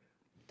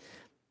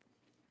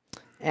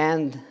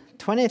 And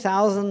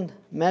 20,000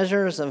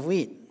 measures of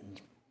wheat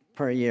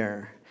per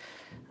year.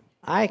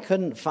 I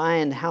couldn't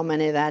find how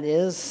many that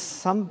is.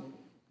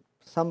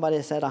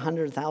 Somebody said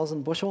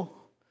 100,000 bushel,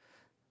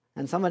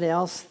 and somebody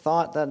else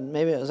thought that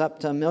maybe it was up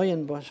to 1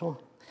 million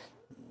bushel.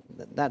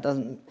 That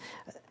doesn't...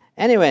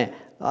 Anyway,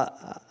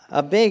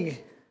 a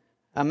big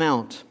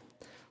amount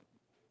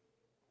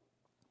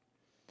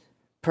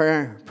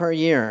per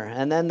year.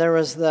 And then there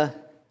was the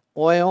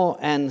oil,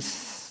 and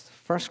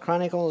First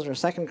Chronicles or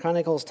Second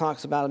Chronicles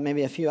talks about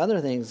maybe a few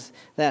other things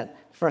that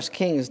First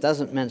Kings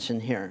doesn't mention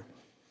here.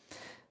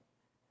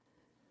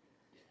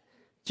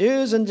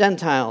 Jews and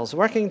Gentiles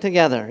working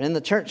together in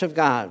the church of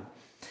God.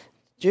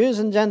 Jews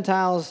and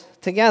Gentiles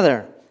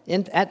together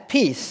at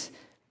peace.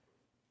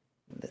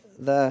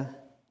 The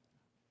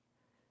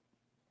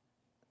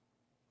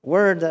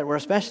word that we're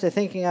especially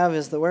thinking of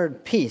is the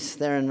word peace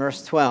there in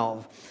verse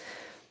 12.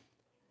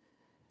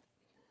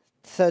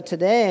 So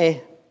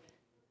today,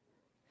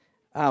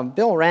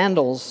 Bill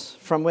Randalls,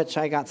 from which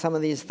I got some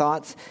of these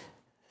thoughts,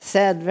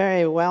 said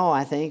very well,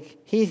 I think.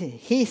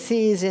 He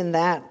sees in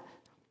that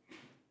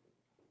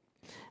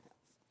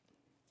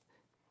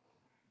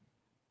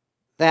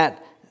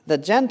the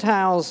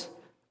Gentiles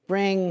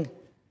bring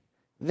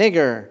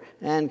vigor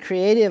and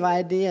creative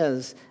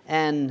ideas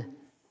and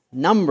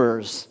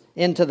numbers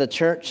into the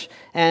church.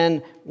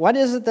 And what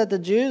is it that the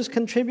Jews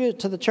contribute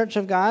to the church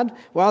of God?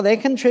 Well, they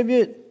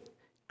contribute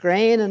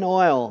grain and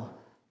oil.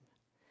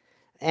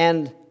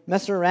 And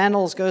Mr.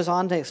 Randalls goes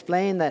on to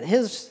explain that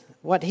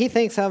what he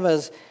thinks of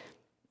as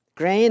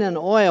grain and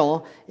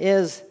oil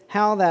is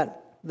how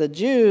that the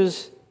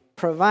Jews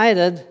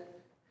provided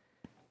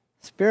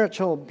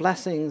spiritual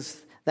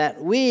blessings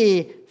that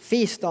we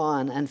feast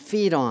on and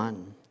feed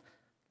on.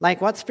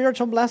 Like what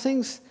spiritual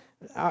blessings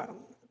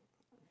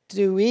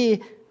do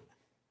we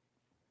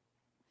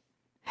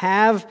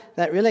have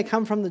that really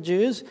come from the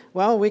Jews?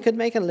 Well, we could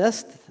make a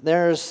list.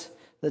 There's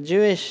the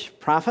Jewish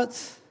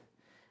prophets,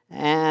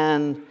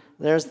 and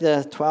there's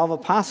the 12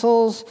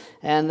 apostles,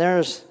 and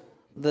there's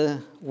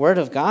the Word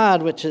of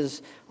God, which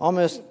is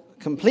almost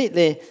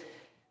completely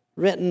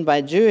written by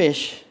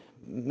Jewish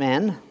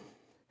men.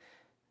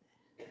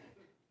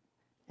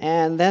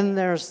 And then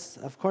there's,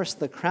 of course,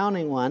 the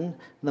crowning one,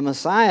 the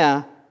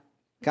Messiah,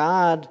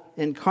 God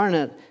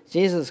incarnate,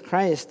 Jesus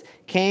Christ,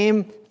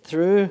 came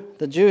through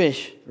the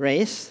Jewish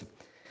race.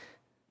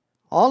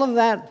 All of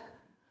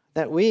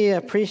that we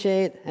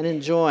appreciate and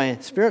enjoy,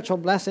 spiritual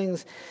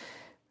blessings,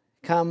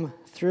 come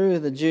through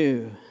the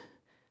Jew.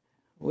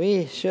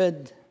 We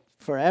should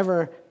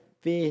forever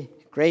be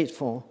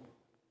grateful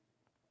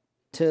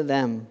to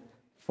them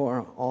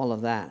for all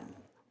of that.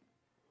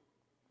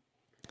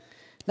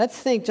 Let's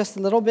think just a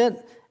little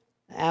bit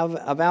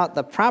about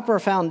the proper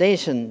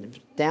foundation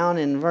down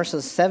in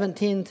verses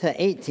 17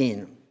 to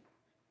 18.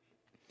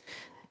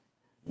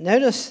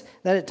 Notice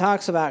that it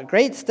talks about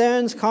great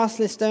stones,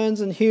 costly stones,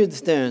 and hewed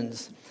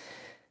stones.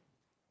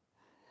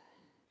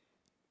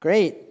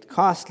 Great,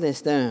 costly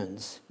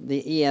stones,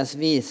 the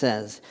ESV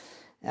says.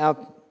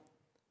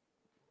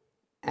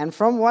 And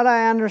from what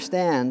I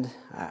understand,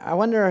 I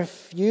wonder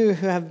if you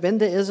who have been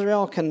to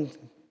Israel can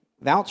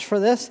vouch for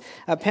this.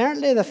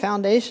 Apparently the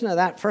foundation of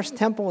that first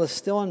temple is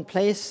still in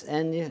place,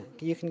 and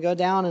you can go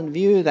down and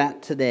view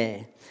that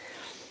today.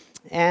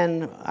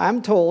 And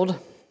I'm told,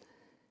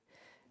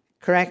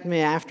 correct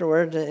me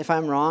afterward if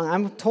I'm wrong,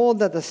 I'm told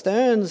that the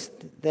stones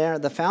there,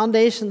 the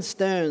foundation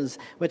stones,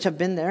 which have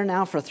been there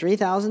now for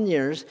 3,000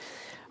 years,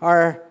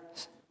 are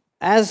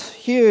as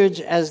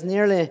huge as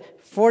nearly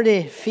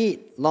 40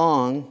 feet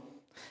long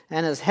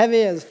and as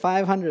heavy as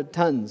 500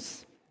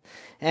 tons.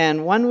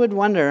 And one would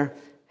wonder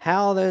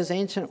how those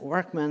ancient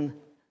workmen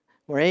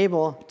were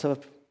able to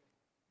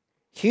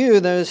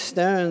hew those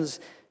stones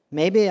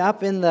maybe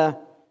up in the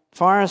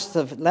forests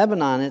of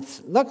Lebanon.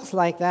 It looks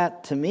like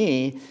that to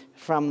me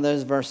from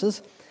those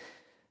verses.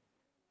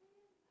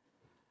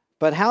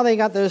 But how they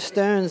got those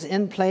stones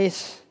in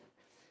place,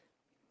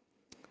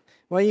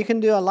 well, you can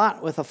do a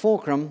lot with a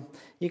fulcrum.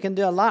 You can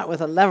do a lot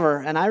with a lever.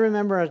 And I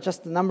remember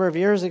just a number of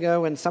years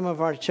ago when one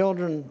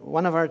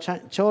of our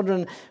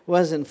children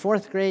was in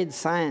fourth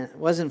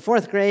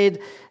grade,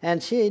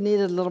 and she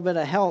needed a little bit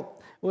of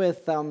help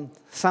with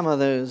some of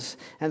those.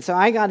 And so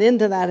I got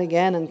into that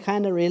again and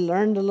kind of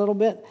relearned a little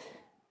bit.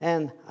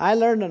 And I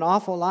learned an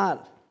awful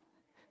lot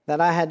that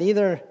I had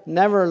either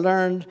never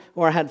learned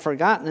or had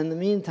forgotten in the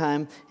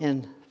meantime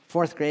in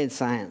fourth grade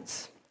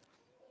science.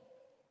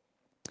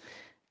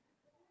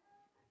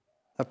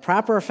 A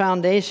proper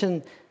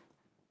foundation.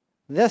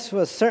 This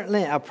was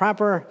certainly a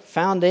proper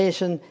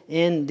foundation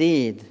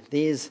indeed.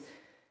 These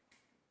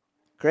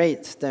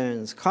great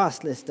stones,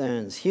 costly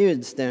stones,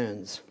 huge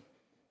stones.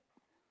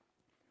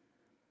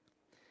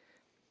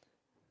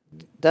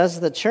 Does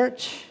the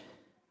church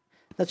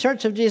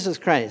of Jesus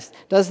Christ,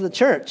 does the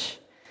church,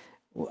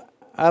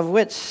 of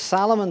which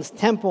Solomon's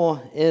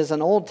temple is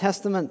an Old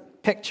Testament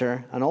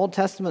picture, an Old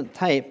Testament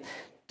type,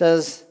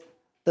 does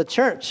the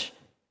church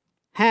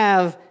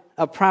have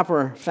a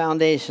proper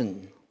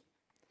foundation?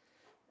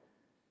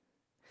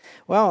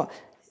 Well,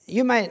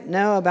 you might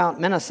know about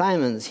Menno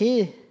Simons.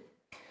 He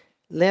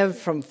lived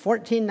from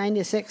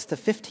 1496 to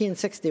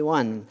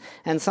 1561.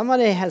 And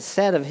somebody has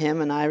said of him,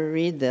 and I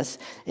read this,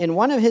 in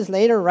one of his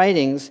later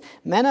writings,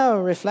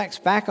 Menno reflects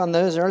back on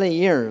those early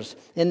years.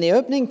 In the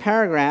opening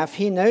paragraph,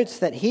 he notes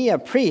that he, a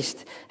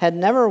priest, had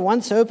never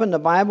once opened a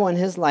Bible in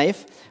his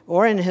life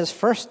or in his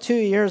first 2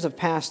 years of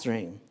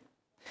pastoring.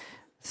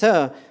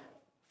 So,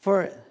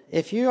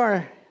 if you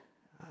are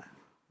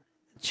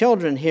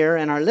children here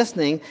and are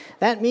listening,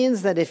 that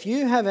means that if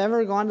you have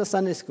ever gone to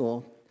Sunday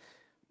school,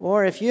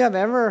 or if you have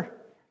ever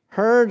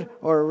heard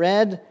or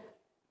read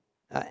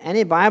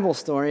any Bible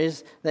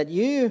stories, that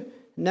you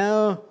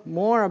know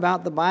more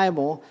about the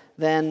Bible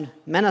than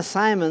Menno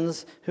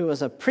Simons, who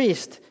was a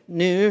priest,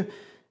 knew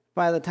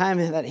by the time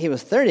that he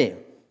was 30.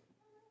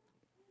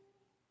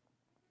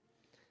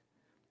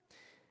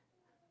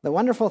 The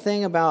wonderful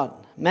thing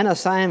about Menno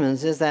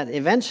Simons is that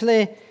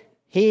eventually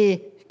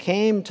he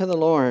came to the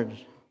Lord.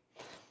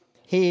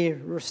 He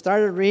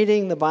started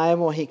reading the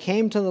Bible. He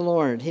came to the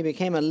Lord. He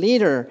became a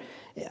leader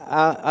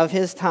of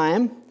his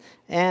time.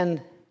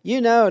 And you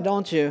know,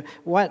 don't you,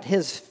 what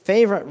his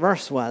favorite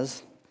verse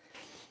was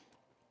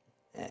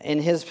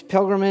in his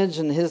pilgrimage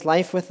and his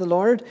life with the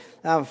Lord?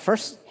 1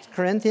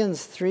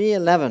 Corinthians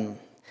 3:11.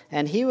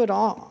 And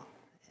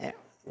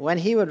when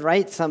he would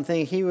write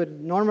something, he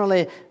would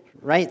normally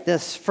write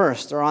this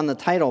first or on the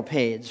title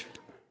page.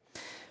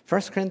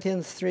 1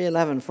 Corinthians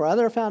 3:11, for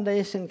other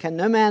foundation can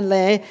no man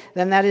lay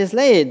than that is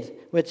laid,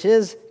 which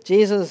is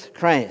Jesus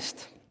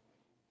Christ.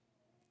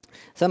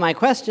 So my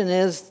question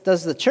is,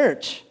 does the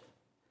church,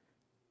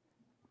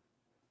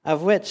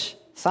 of which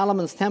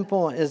Solomon's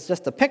temple is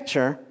just a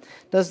picture,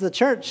 does the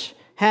church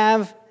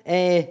have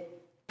a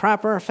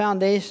proper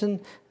foundation?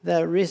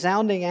 The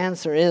resounding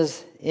answer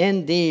is,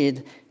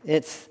 indeed,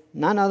 it's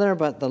none other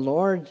but the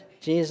Lord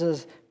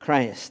Jesus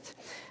Christ.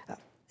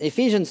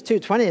 Ephesians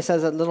 2:20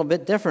 says it a little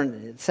bit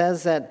different. It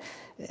says that,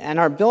 and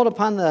are built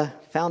upon the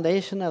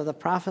foundation of the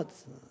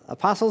prophets,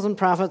 apostles and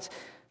prophets,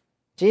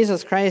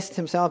 Jesus Christ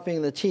himself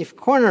being the chief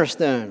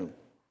cornerstone.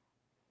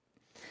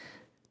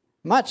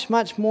 Much,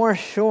 much more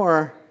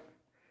sure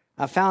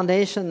a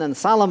foundation than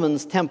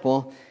Solomon's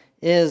temple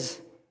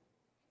is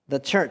the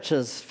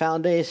church's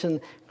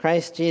foundation,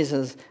 Christ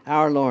Jesus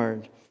our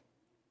Lord.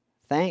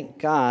 Thank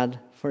God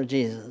for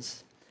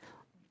Jesus.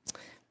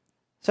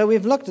 So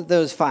we've looked at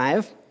those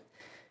 5: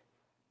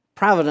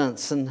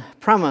 providence and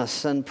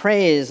promise and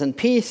praise and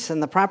peace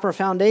and the proper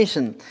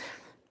foundation.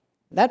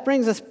 That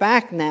brings us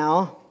back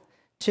now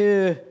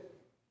to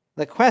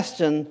the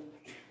question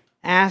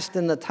asked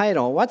in the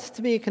title: what's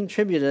to be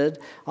contributed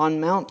on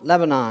Mount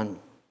Lebanon?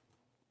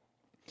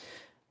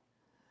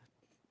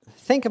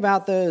 Think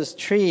about those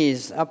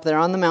trees up there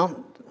on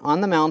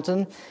the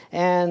mountain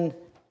and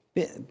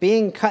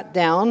being cut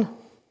down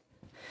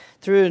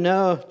through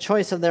no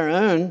choice of their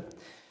own,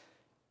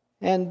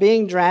 and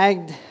being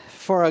dragged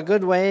for a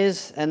good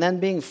ways, and then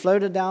being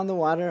floated down the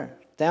water,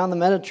 down the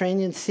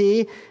Mediterranean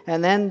Sea,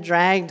 and then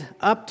dragged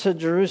up to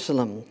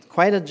Jerusalem.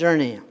 Quite a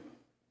journey.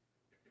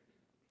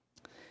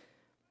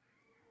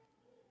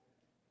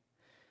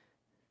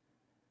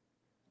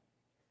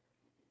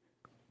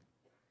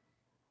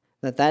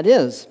 That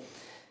is.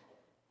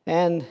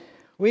 And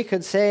we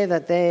could say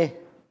that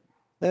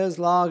those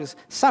logs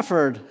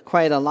suffered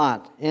quite a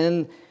lot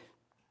in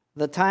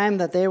the time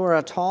that they were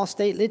a tall,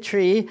 stately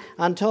tree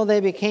until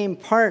they became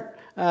part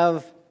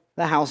of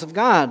the house of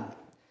God.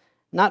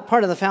 Not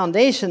part of the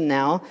foundation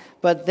now,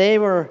 but they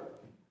were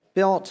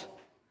built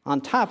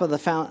on top of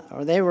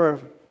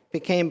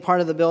became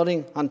part of the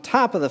building on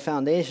top of the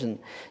foundation.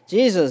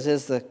 Jesus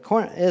is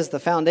the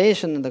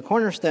foundation and the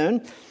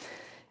cornerstone.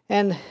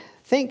 And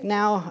think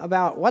now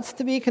about what's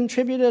to be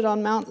contributed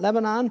on Mount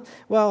Lebanon.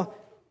 Well,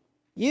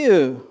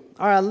 you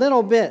are a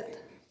little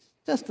bit,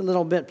 just a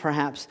little bit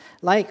perhaps,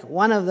 like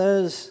one of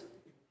those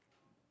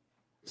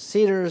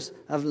cedars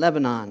of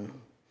Lebanon.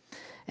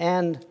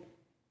 And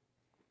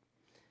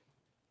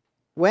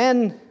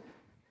when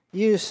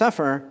you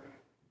suffer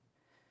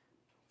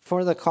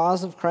for the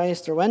cause of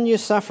Christ, or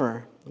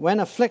when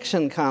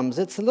affliction comes,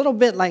 it's a little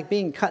bit like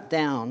being cut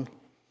down.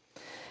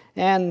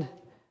 And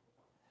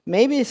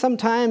maybe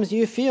sometimes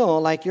you feel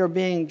like you're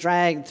being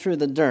dragged through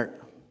the dirt,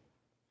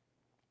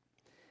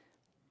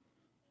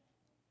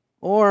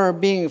 or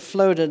being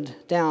floated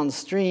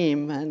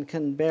downstream and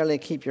can barely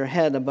keep your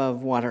head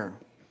above water.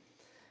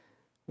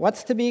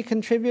 What's to be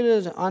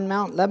contributed on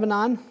Mount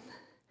Lebanon?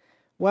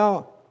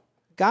 Well,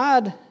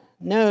 God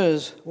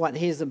knows what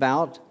he's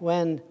about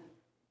when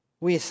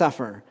we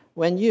suffer,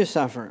 when you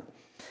suffer,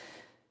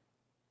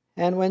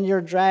 and when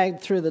you're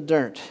dragged through the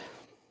dirt.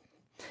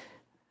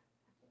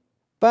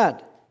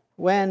 But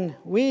when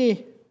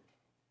we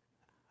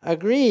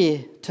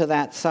agree to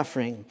that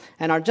suffering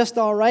and are just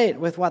all right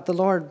with what the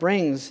Lord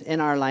brings in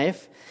our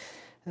life,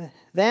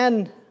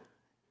 then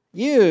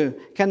you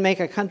can make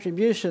a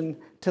contribution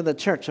to the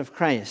church of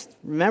Christ.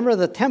 Remember,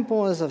 the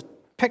temple is a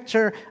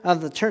picture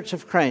of the church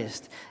of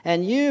Christ.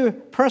 And you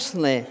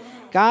personally,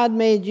 God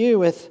made you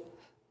with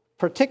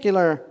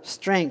particular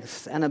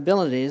strengths and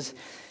abilities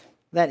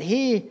that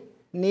he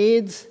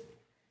needs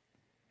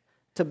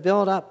to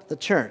build up the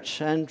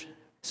church. And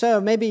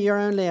so maybe you're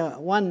only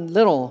one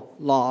little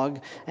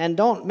log and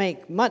don't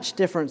make much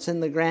difference in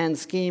the grand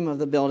scheme of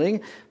the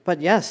building,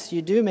 but yes,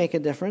 you do make a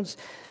difference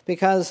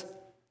because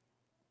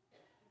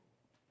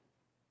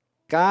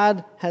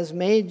God has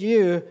made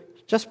you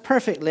just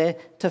perfectly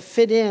to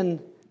fit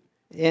in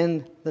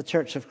the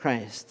church of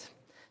Christ.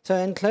 So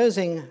in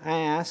closing, I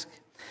ask,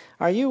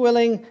 are you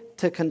willing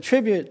to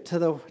contribute to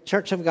the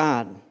church of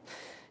God?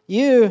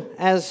 You,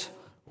 as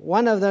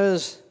one of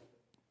those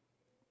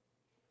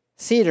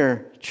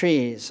cedar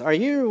trees, are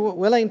you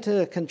willing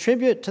to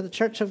contribute to the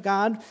church of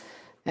God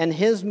and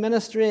his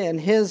ministry and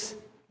his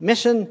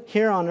mission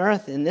here on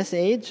earth in this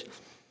age?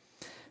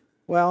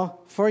 Well,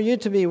 for you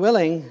to be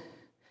willing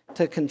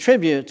to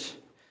contribute,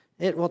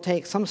 it will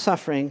take some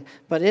suffering,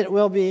 but it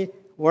will be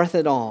worth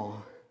it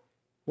all.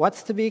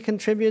 What's to be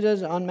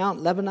contributed on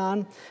Mount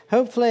Lebanon?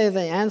 Hopefully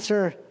the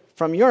answer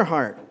from your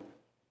heart,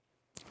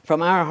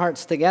 from our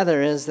hearts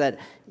together, is that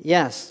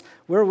yes,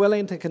 we're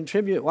willing to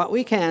contribute what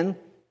we can,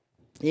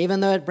 even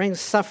though it brings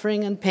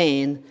suffering and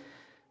pain,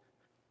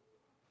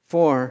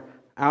 for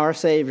our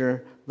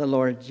Savior, the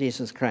Lord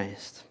Jesus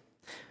Christ.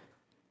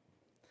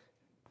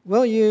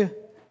 Will you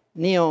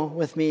kneel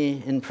with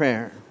me in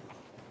prayer?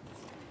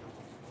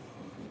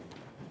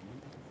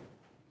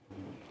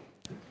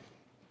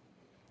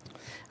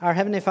 Our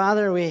Heavenly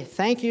Father, we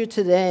thank you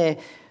today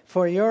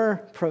for your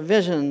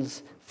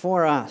provisions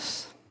for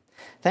us.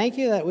 Thank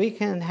you that we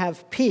can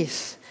have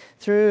peace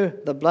through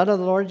the blood of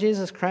the Lord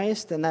Jesus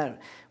Christ, and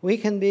that we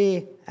can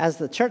be, as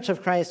the church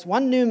of Christ,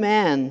 one new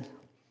man,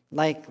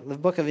 like the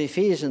book of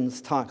Ephesians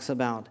talks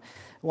about.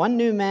 One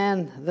new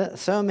man,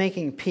 so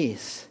making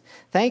peace.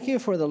 Thank you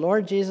for the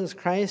Lord Jesus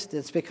Christ.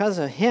 It's because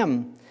of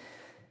him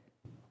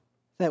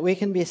that we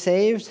can be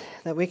saved,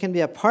 that we can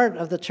be a part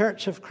of the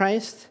church of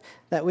Christ,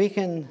 that we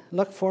can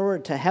look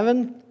forward to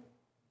heaven.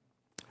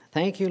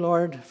 Thank you,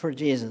 Lord, for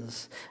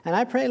Jesus. And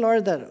I pray,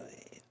 Lord, that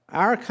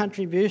our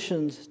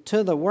contributions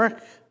to the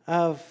work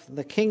of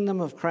the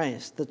kingdom of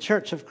Christ, the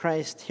church of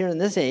Christ here in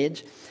this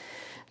age,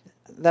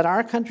 that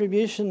our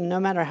contribution, no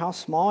matter how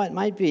small it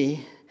might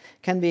be,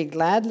 can be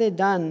gladly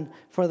done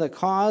for the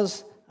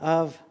cause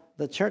of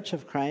the church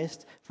of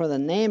Christ, for the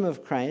name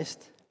of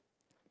Christ,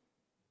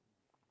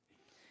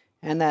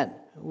 and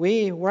that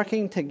we,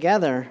 working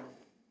together,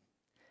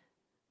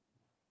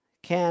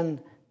 can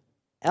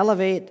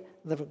elevate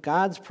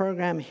God's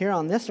program here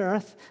on this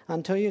earth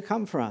until you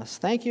come for us.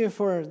 Thank you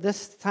for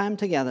this time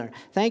together.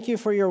 Thank you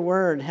for your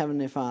word,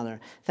 Heavenly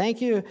Father.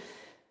 Thank you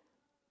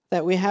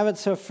that we have it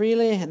so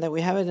freely and that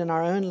we have it in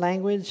our own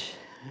language.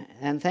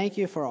 And thank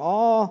you for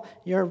all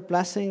your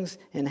blessings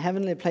in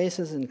heavenly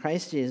places in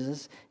Christ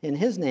Jesus. In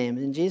his name,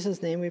 in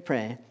Jesus' name we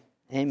pray.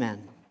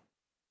 Amen.